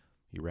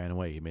he ran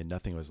away. He made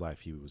nothing of his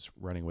life. He was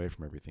running away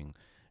from everything.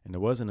 And it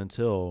wasn't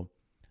until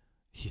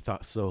he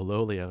thought so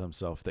lowly of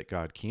himself that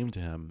God came to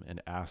him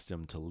and asked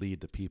him to lead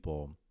the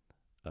people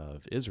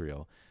of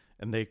Israel.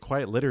 And they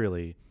quite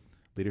literally,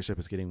 leadership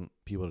is getting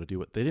people to do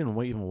what they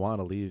didn't even want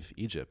to leave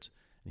Egypt.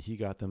 And he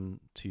got them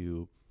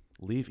to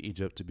leave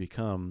Egypt to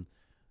become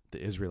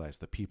the Israelites,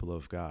 the people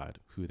of God,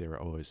 who they were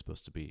always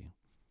supposed to be.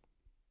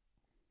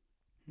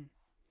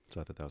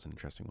 So I thought that was an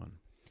interesting one.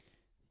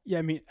 Yeah,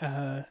 I mean,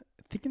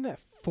 thinking that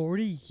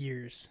 40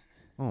 years.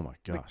 Oh my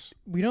gosh.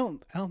 I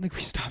don't think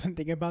we stop and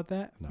think about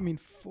that. No. I mean,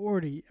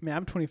 40. I mean,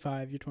 I'm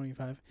 25, you're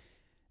 25. And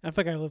I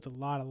feel like I've lived a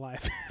lot of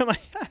life. And I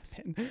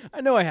haven't.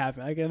 I know I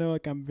haven't. I know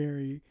I'm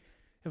I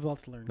have a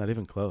lot to learn. Not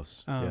even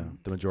close. Yeah,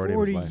 the majority of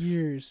his life. 40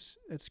 years.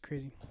 That's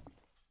crazy.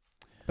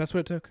 That's what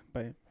it took.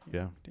 But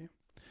yeah. Damn.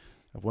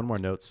 I have one more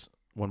note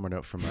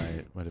from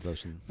my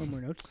devotion. One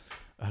more notes.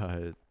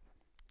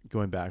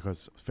 going back, I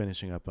was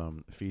finishing up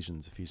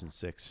Ephesians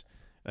 6,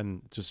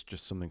 and just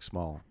something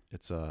small.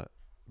 It's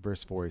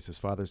verse 4. He says,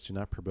 "Fathers, do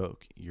not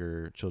provoke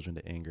your children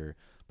to anger,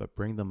 but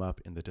bring them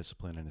up in the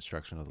discipline and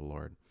instruction of the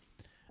Lord."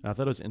 And I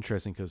thought it was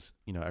interesting because,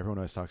 everyone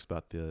always talks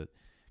about the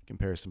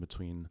comparison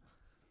between,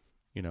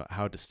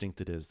 how distinct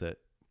it is that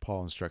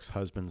Paul instructs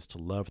husbands to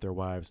love their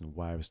wives and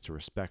wives to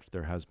respect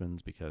their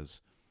husbands,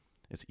 because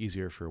it's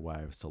easier for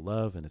wives to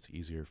love and it's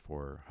easier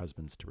for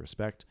husbands to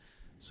respect.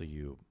 So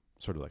you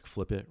sort of like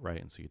flip it,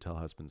 right? And so you tell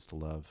husbands to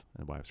love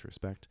and wives to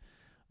respect.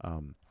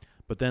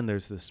 But then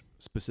there's this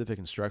specific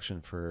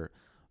instruction for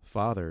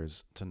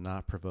fathers to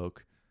not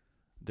provoke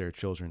their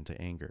children to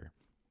anger.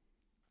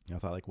 And I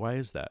thought, like, why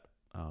is that?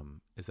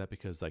 Is that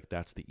because like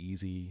that's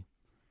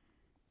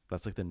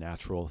like the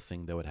natural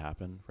thing that would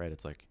happen, right?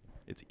 It's like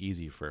it's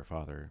easy for a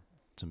father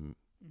to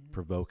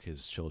provoke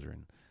his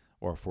children,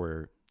 or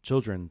for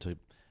children to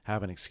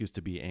have an excuse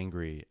to be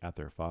angry at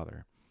their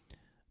father.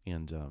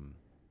 And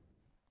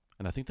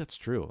I think that's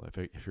true.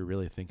 If you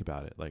really think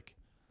about it, like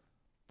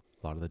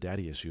a lot of the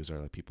daddy issues are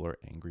like people are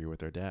angry with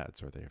their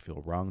dads, or they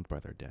feel wronged by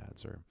their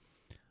dads, or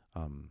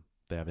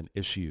they have an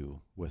issue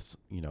with,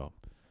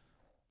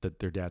 that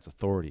their dad's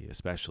authority,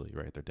 especially,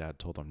 right? Their dad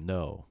told them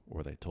no,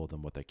 or they told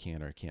them what they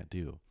can or can't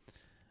do.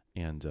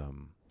 And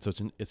so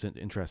it's an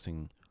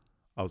interesting,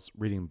 I was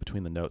reading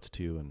between the notes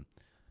too, and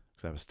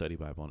because I have a study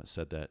Bible, and it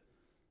said that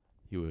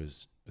he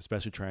was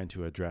especially trying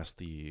to address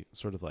the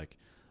sort of like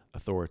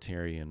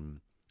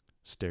authoritarian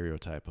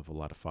stereotype of a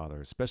lot of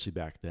fathers, especially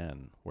back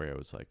then, where it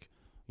was like,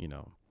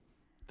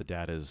 the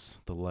dad is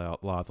the law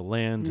of the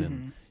land,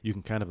 and you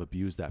can kind of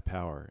abuse that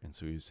power. And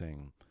so he was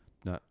saying,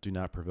 do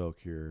not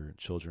provoke your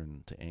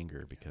children to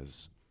anger,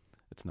 because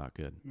it's not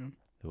good. Yeah.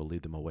 It will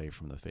lead them away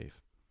from the faith.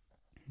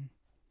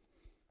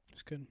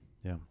 It's good.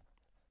 Yeah.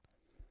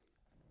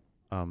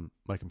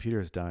 My computer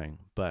is dying,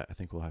 but I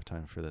think we'll have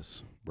time for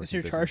this. Is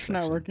your charger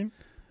not working?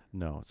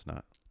 No, it's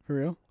not. For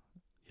real?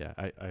 Yeah,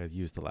 I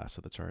used the last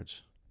of the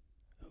charge.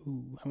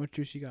 Ooh, how much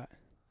juice you got?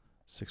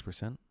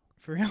 6%.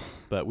 For real?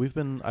 But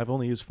I've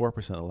only used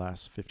 4% the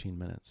last 15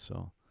 minutes,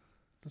 so.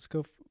 Let's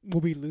go. Will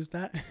we lose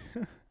that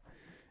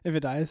if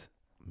it dies?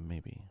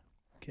 Maybe.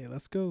 Okay,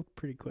 let's go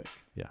pretty quick.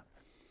 Yeah.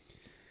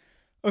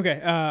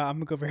 Okay, I'm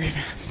gonna go very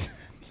fast.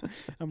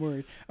 I'm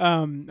worried.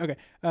 Okay.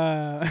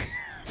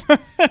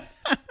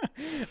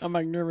 I'm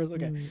like nervous.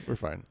 Okay. We're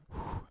fine.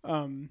 I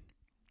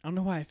don't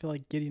know why I feel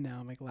like giddy now.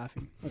 I'm like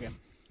laughing. Okay.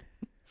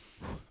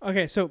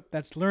 Okay, so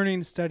that's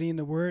learning, studying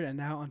the word, and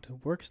now onto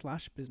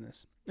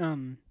work/business.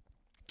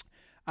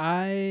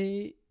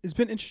 It's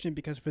been interesting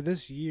because for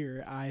this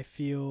year, I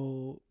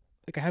feel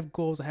like I have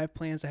goals, I have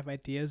plans, I have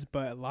ideas,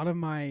 but a lot of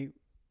my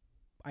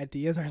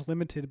ideas are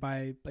limited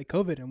by like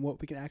COVID and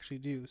what we can actually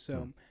do.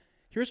 So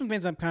here's some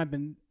things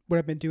what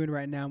I've been doing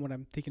right now and what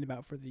I'm thinking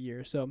about for the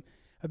year. So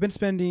I've been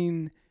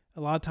spending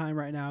a lot of time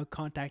right now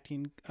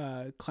contacting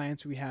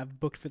clients we have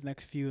booked for the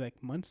next few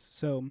like months.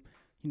 So,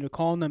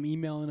 calling them,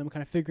 emailing them,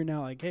 kind of figuring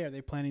out like, hey, are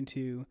you planning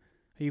to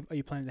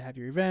have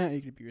your event? Are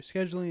you going to be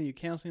rescheduling? Are you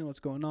canceling? What's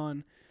going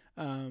on?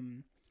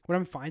 What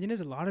I'm finding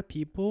is a lot of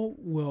people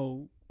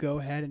will go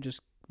ahead and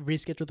just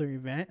reschedule their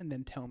event and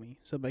then tell me.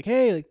 So like,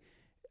 hey, like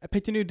I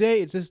picked a new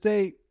date. It's this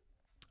date.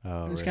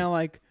 And it's kind of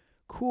like,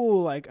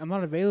 cool. Like I'm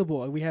not available.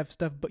 Like we have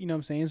stuff, but you know what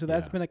I'm saying? So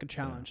that's been like a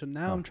challenge. So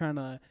now I'm trying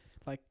to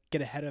like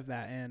get ahead of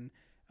that and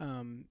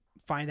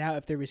find out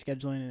if they're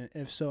rescheduling, and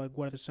if so, like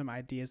what are some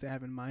ideas they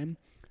have in mind,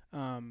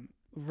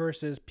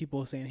 versus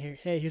people saying,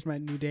 hey, here's my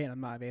new date and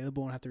I'm not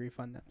available and have to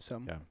refund them.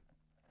 So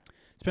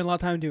spend a lot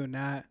of time doing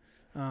that.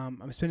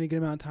 I'm spending a good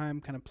amount of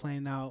time kind of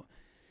planning out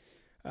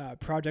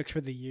projects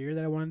for the year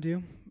that I want to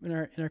do in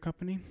our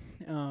company.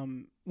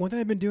 One thing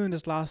I've been doing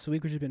this last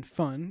week, which has been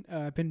fun,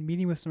 I've been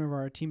meeting with some of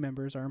our team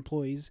members, our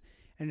employees,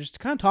 and just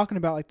kind of talking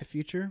about like the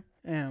future.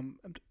 I'm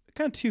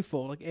kind of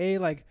twofold,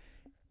 like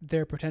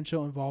their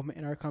potential involvement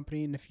in our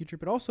company in the future,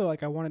 but also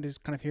like I wanted to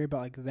just kind of hear about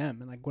like them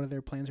and like what are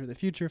their plans for the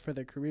future, for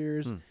their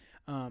careers.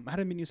 I had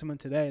a meeting with someone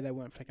today that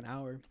went for like an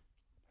hour,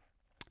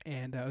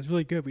 and it was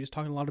really good. We just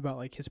talking a lot about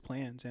like his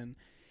plans and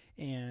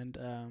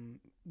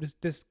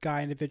this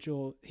guy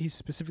individual, he's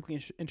specifically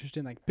interested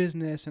in like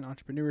business and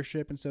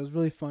entrepreneurship, and so it was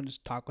really fun to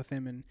just talk with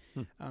him,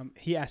 and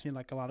he asked me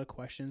like a lot of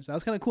questions. That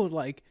was kind of cool to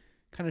like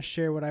kind of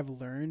share what I've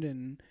learned,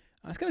 and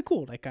it's kind of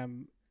cool like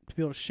I'm to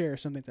be able to share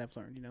something that I've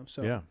learned,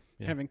 so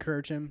kind of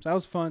encourage him. So that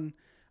was fun.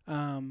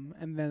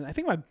 And then I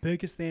think my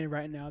biggest thing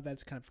right now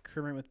that's kind of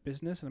current with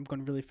business, and I'm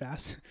going really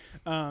fast,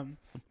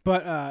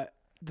 but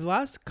the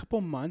last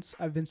couple months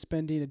I've been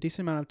spending a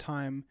decent amount of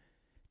time,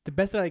 the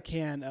best that I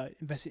can,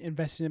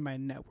 investing in my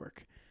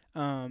network.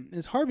 And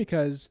it's hard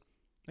because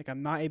like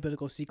I'm not able to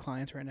go see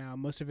clients right now.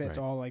 Most of it's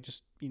all like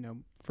just,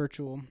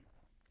 virtual.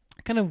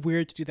 Kind of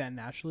weird to do that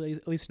naturally,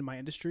 at least in my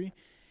industry.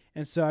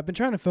 And so I've been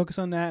trying to focus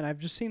on that, and I've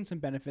just seen some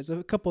benefits.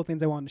 A couple of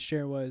things I wanted to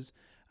share was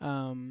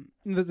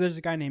there's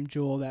a guy named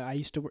Joel that I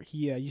used to work.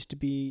 He used to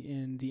be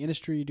in the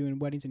industry doing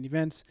weddings and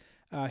events.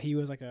 He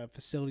was like a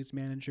facilities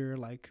manager,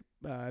 like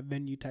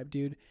venue type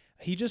dude.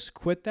 he just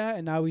quit that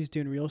and now he's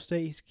doing real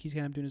estate. He's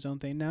kind of doing his own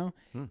thing now.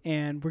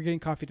 And we're getting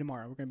coffee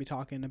tomorrow. We're going to be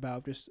talking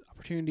about just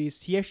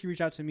opportunities. He actually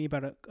reached out to me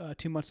about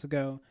 2 months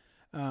ago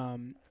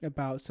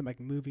about some like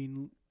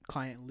moving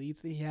client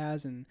leads that he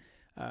has. And,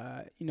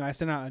 I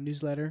sent out a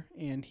newsletter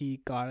and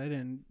he got it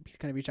and he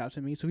kind of reached out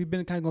to me. So we've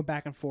been kind of going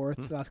back and forth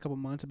the last couple of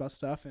months about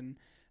stuff. And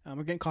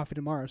we're getting coffee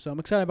tomorrow. So I'm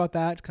excited about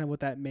that, kind of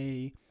what that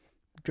may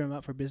drum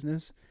up for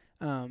business.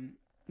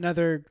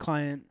 Another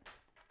client,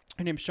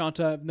 her name's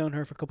Shanta. I've known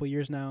her for a couple of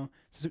years now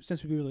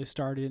since we really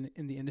started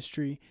in the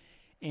industry,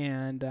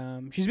 and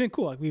she's been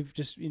cool. Like we've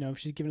just,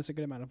 she's given us a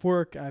good amount of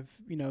work. I've,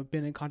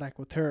 been in contact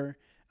with her.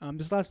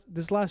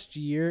 This last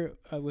year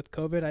with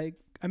COVID,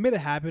 I made a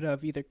habit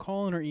of either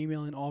calling or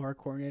emailing all of our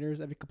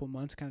coordinators every couple of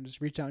months, kind of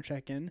just reach out and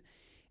check in.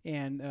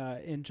 And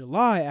in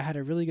July, I had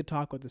a really good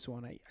talk with this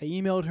one. I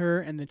emailed her,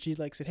 and then she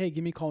said, "Hey,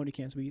 give me a call when you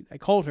can." So I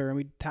called her, and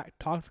we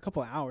talked for a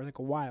couple of hours, like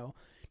a while,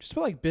 just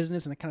about like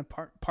business and kind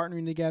of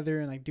partnering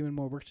together and like doing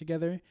more work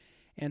together.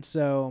 And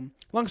so,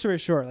 long story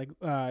short,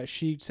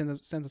 she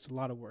sends us a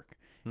lot of work.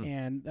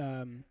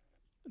 And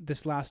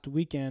this last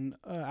weekend,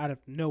 out of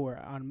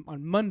nowhere,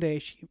 on Monday,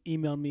 she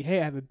emailed me, "Hey,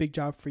 I have a big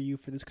job for you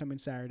for this coming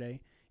Saturday."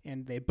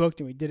 And they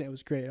booked, and we did it. It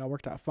was great. It all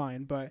worked out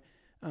fine. But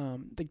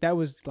that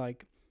was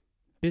like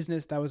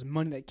business. That was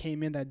money that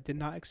came in that I did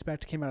not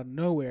expect, came out of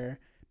nowhere.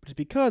 But it's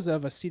because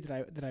of a seed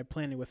that I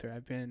planted with her.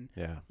 I've been,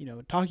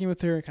 talking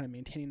with her, kind of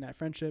maintaining that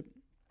friendship.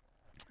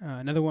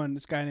 Another one,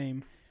 this guy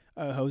named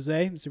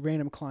Jose. It's a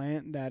random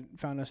client that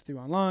found us through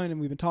online,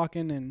 and we've been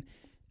talking.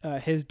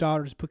 And his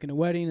daughter's booking a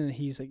wedding, and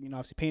he's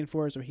obviously paying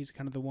for it, so he's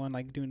kind of the one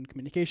doing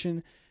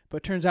communication. But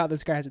it turns out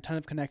this guy has a ton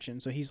of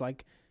connections, so he's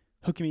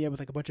hooking me up with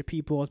a bunch of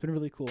people. It's been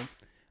really cool.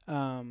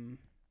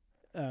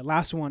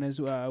 Last one is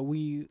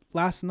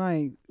last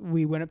night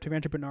we went up to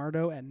Rancho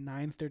Bernardo at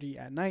 9:30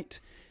 at night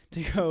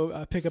to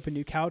go pick up a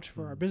new couch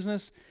for our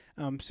business.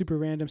 Super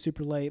random,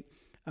 super late.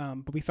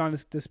 But we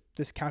found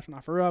this couch on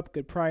offer up,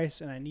 good price,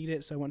 and I need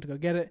it, so I went to go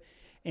get it.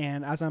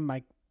 And as I'm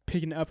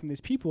picking it up from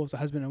these people, as a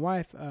husband and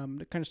wife,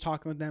 kind of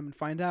talking with them and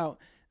find out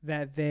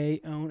that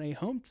they own a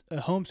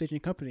home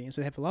staging company, and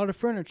so they have a lot of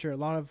furniture, a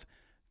lot of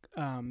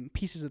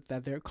pieces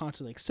that they're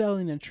constantly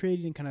selling and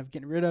trading and kind of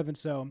getting rid of. And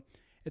so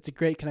it's a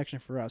great connection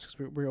for us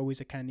because we're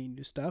always kind of needing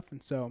new stuff.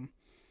 And so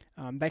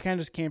that kind of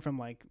just came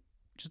from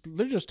just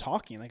literally just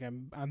talking.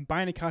 I'm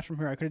buying a couch from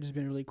her. I could have just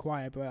been really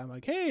quiet, but I'm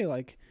like, "Hey,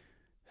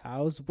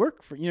 how's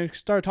work for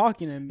start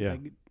talking."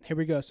 And here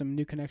we go, some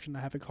new connection.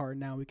 I have a card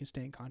now. We can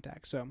stay in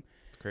contact. So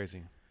it's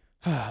crazy.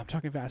 I'm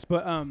talking fast,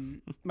 but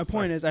my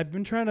point is I've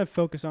been trying to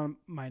focus on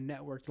my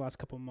network the last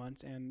couple of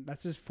months, and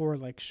that's just for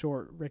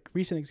short,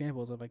 recent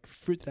examples of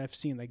fruit that I've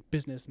seen,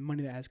 business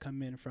money that has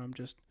come in from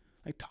just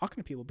talking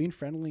to people, being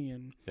friendly,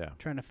 and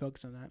trying to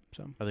focus on that.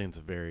 So I think it's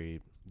a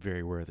very,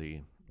 very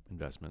worthy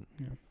investment.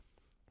 Yeah,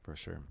 for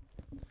sure.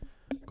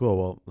 Cool.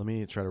 Well, let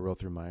me try to roll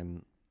through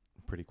mine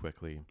pretty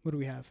quickly. What do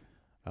we have?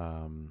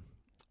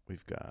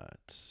 We've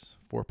got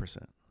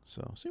 4%.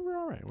 So see, we're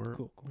all right. We're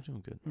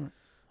doing good.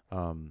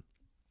 All right.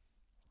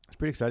 It's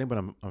pretty exciting, but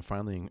I'm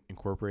finally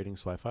incorporating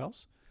Swipe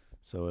Files,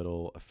 so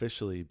it'll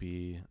officially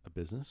be a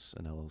business,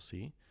 an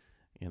LLC,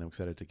 and I'm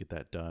excited to get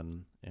that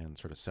done and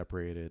sort of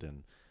separate it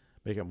and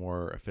make it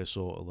more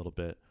official a little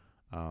bit,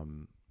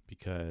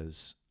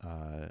 because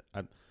I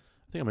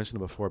think I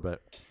mentioned it before,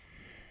 but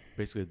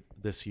basically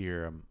this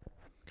year I'm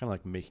kind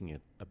of making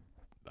it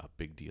a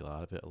big deal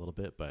out of it a little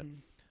bit, but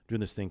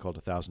doing this thing called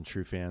 1,000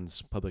 True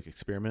Fans Public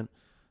Experiment.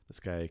 This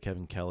guy,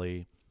 Kevin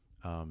Kelly,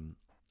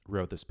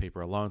 wrote this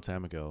paper a long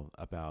time ago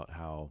about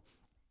how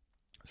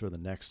sort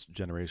of the next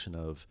generation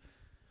of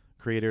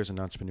creators and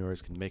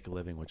entrepreneurs can make a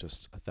living with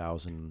just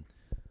 1,000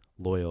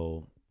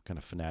 loyal kind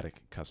of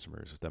fanatic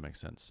customers, if that makes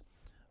sense.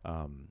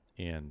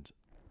 And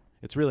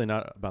it's really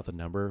not about the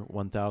number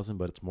 1,000,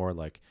 but it's more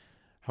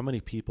how many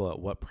people at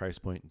what price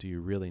point do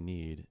you really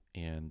need?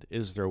 And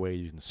is there a way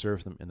you can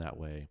serve them in that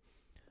way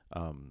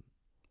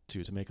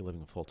to make a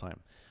living full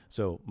time?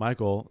 So my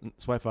goal,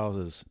 Swipe Files,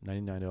 is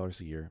 $99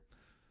 a year.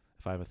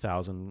 If I have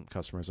 1,000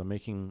 customers, I'm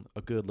making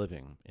a good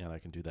living, and I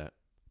can do that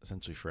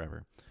essentially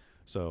forever.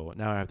 So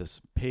now I have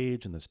this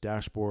page and this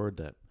dashboard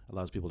that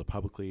allows people to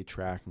publicly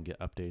track and get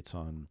updates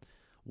on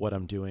what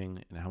I'm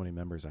doing and how many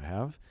members I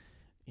have.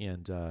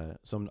 And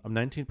so I'm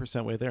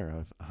 19% way there. I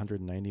have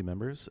 190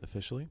 members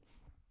officially,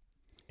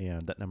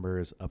 and that number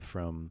is up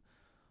from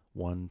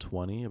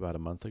 120 about a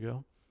month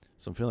ago.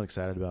 So I'm feeling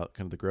excited about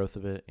kind of the growth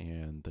of it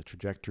and the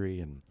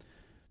trajectory and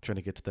trying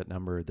to get to that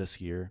number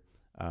this year.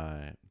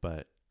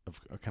 But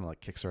I've kind of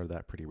kickstarted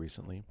that pretty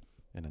recently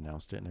and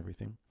announced it and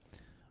everything.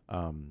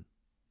 I'm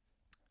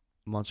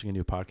launching a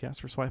new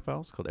podcast for Swipe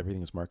Files called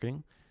Everything is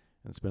Marketing.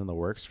 And it's been in the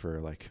works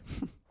for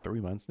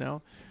 3 months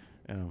now.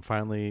 And I'm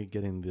finally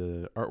getting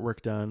the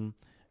artwork done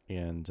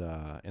and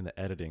the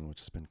editing, which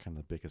has been kind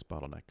of the biggest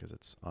bottleneck because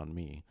it's on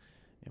me.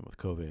 And with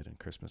COVID and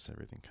Christmas,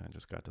 everything kind of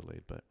just got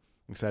delayed. But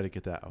I'm excited to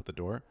get that out the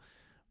door.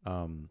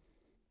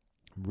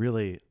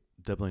 Really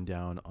doubling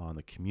down on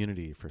the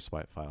community for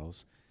Swipe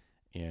Files.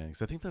 And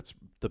because I think that's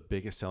the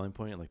biggest selling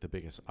point and the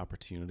biggest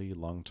opportunity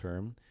long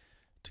term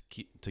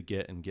to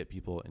get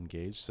people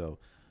engaged. So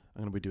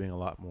I'm going to be doing a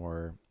lot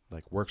more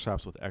like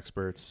workshops with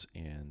experts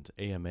and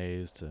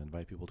AMAs to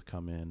invite people to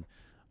come in.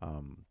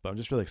 But I'm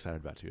just really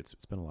excited about it too.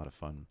 It's been a lot of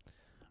fun.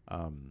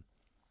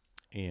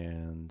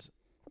 And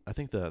I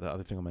think the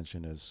other thing I'll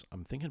mention is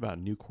I'm thinking about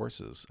new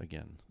courses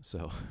again.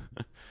 So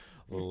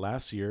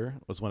last year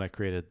was when I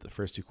created the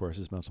first 2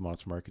 courses, Mental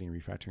Models for Marketing,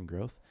 Refactoring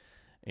Growth.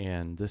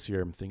 And this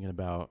year I'm thinking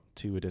about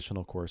 2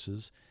 additional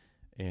courses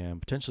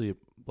and potentially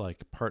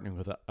like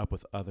partnering up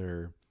with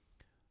other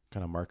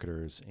kind of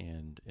marketers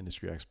and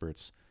industry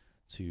experts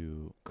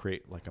to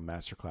create like a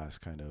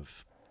masterclass kind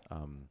of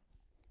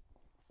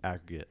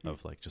aggregate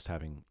of like just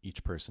having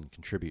each person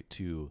contribute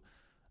to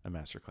a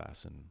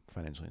masterclass and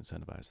financially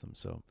incentivize them.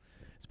 So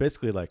it's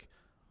basically like,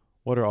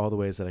 what are all the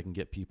ways that I can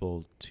get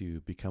people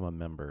to become a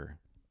member?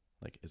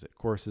 Like, is it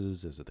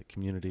courses? Is it the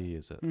community?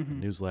 Is it a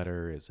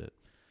newsletter? Is it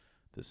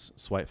this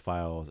swipe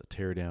file? Is it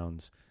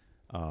teardowns?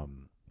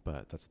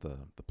 But that's the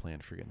plan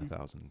for getting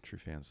 1,000 true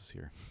fans this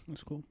year.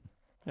 That's cool.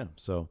 Yeah.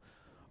 So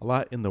a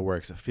lot in the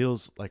works. It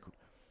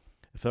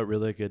felt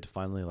really good to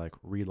finally like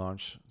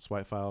relaunch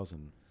Swipe Files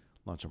and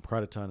launch on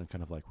Producton and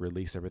kind of like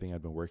release everything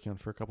I'd been working on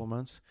for a couple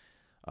months.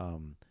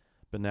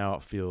 But now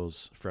it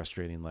feels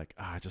frustrating. Like,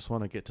 I just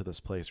want to get to this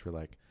place where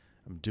like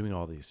I'm doing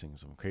all these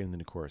things. I'm creating the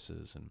new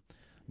courses and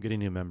I'm getting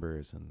new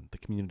members and the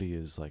community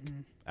is like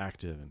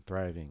active and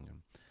thriving. And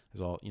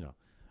there's all,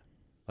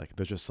 like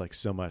there's just like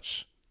so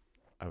much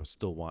I would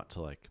still want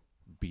to like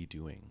be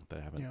doing that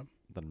I haven't,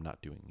 that I'm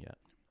not doing yet.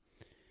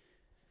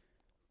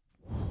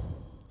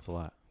 It's a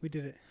lot. We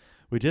did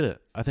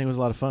it. I think it was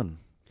a lot of fun.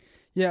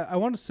 Yeah. I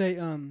want to say,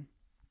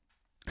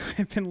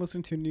 I've been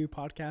listening to a new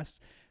podcast,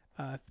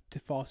 to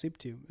fall asleep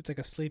to. It's like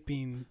a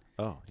sleeping,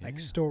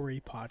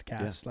 story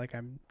podcast. Yeah. Like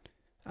I'm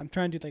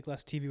trying to do like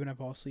less TV when I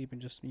fall asleep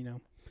and just,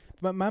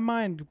 but my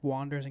mind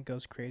wanders and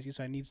goes crazy.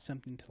 So I need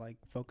something to like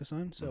focus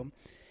on. So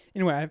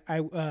anyway,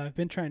 I've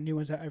been trying new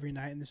ones out every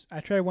night, and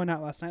I tried one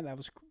out last night that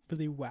was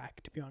really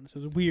whack, to be honest. It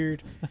was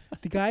weird.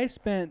 The guy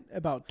spent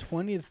about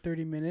 20 to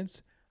 30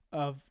 minutes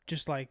of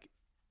just like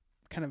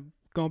kind of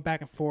going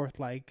back and forth,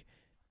 like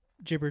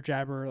jibber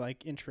jabber,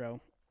 like intro.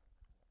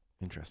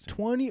 Interesting.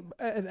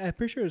 I'm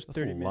pretty sure it was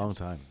 30 minutes. That's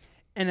a long time.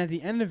 And at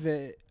the end of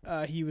it,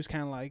 he was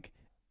kind of like,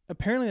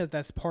 apparently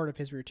that's part of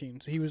his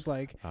routine. So he was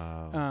like,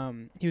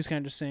 he was kind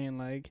of just saying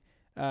like,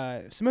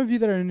 some of you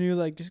that are new,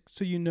 like, just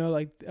so you know,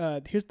 like,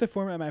 here's the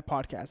format of my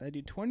podcast. I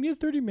do 20 to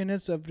 30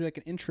 minutes of like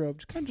an intro of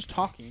just kind of just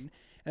talking,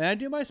 and then I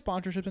do my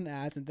sponsorships and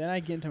ads, and then I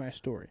get into my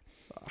story.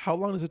 How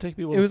long does it take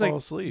people to fall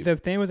asleep? The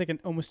thing was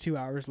like almost 2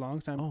 hours long.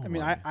 So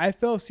I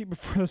fell asleep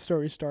before the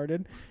story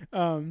started.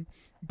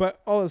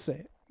 But all to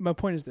say, my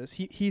point is this: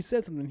 he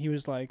said something. He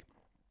was like,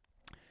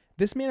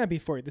 "This may not be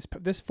for you.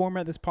 This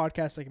format, this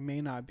podcast, like,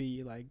 may not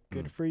be like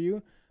good for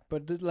you.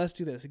 But let's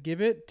do this.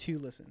 Give it 2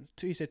 listens.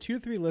 He said 2 to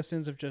 3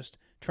 listens of just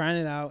trying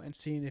it out and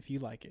seeing if you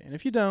like it. And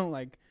if you don't,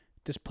 like,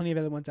 there's plenty of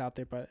other ones out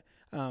there. But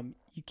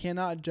you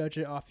cannot judge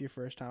it off your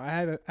first time. I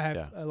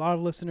have a lot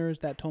of listeners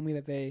that told me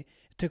that it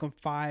took them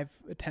 5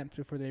 attempts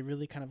before they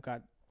really kind of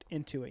got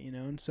into it,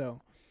 And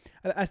so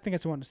I think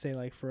that's what I wanted to say,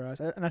 like, for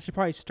us. And I should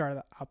probably start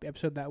out the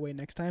episode that way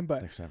next time.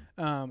 But next time.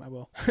 I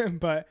will.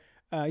 But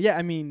yeah,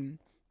 I mean,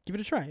 give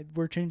it a try.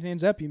 We're changing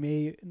things up. You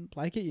may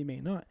like it. You may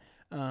not.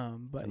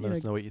 But and let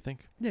us know what you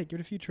think. Yeah, give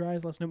it a few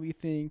tries. Let us know what you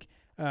think.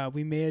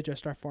 We may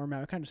adjust our format.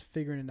 We're kind of just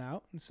figuring it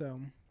out. And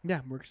so, yeah,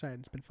 we're excited.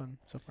 It's been fun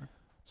so far.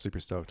 Super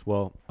stoked.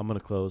 Well, I'm going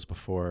to close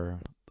before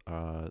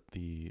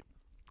the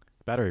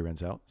battery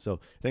runs out.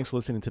 So thanks for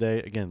listening today.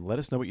 Again, let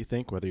us know what you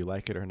think, whether you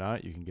like it or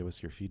not. You can give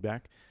us your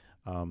feedback.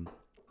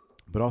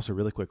 But also,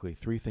 really quickly,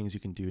 3 things you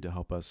can do to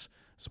help us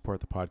support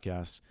the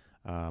podcast.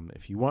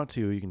 If you want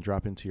to, you can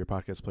drop into your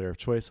podcast player of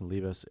choice and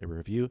leave us a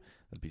review.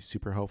 That'd be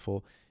super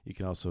helpful. You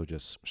can also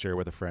just share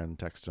with a friend,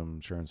 text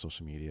them, share on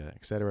social media,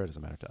 etc. It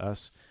doesn't matter to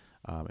us.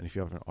 And if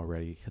you haven't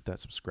already, hit that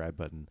subscribe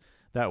button.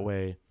 That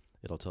way,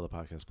 it'll tell the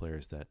podcast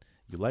players that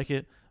you like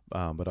it,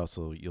 but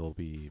also you'll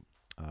be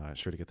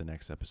sure to get the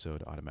next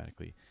episode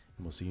automatically.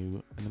 And we'll see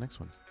you in the next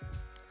one.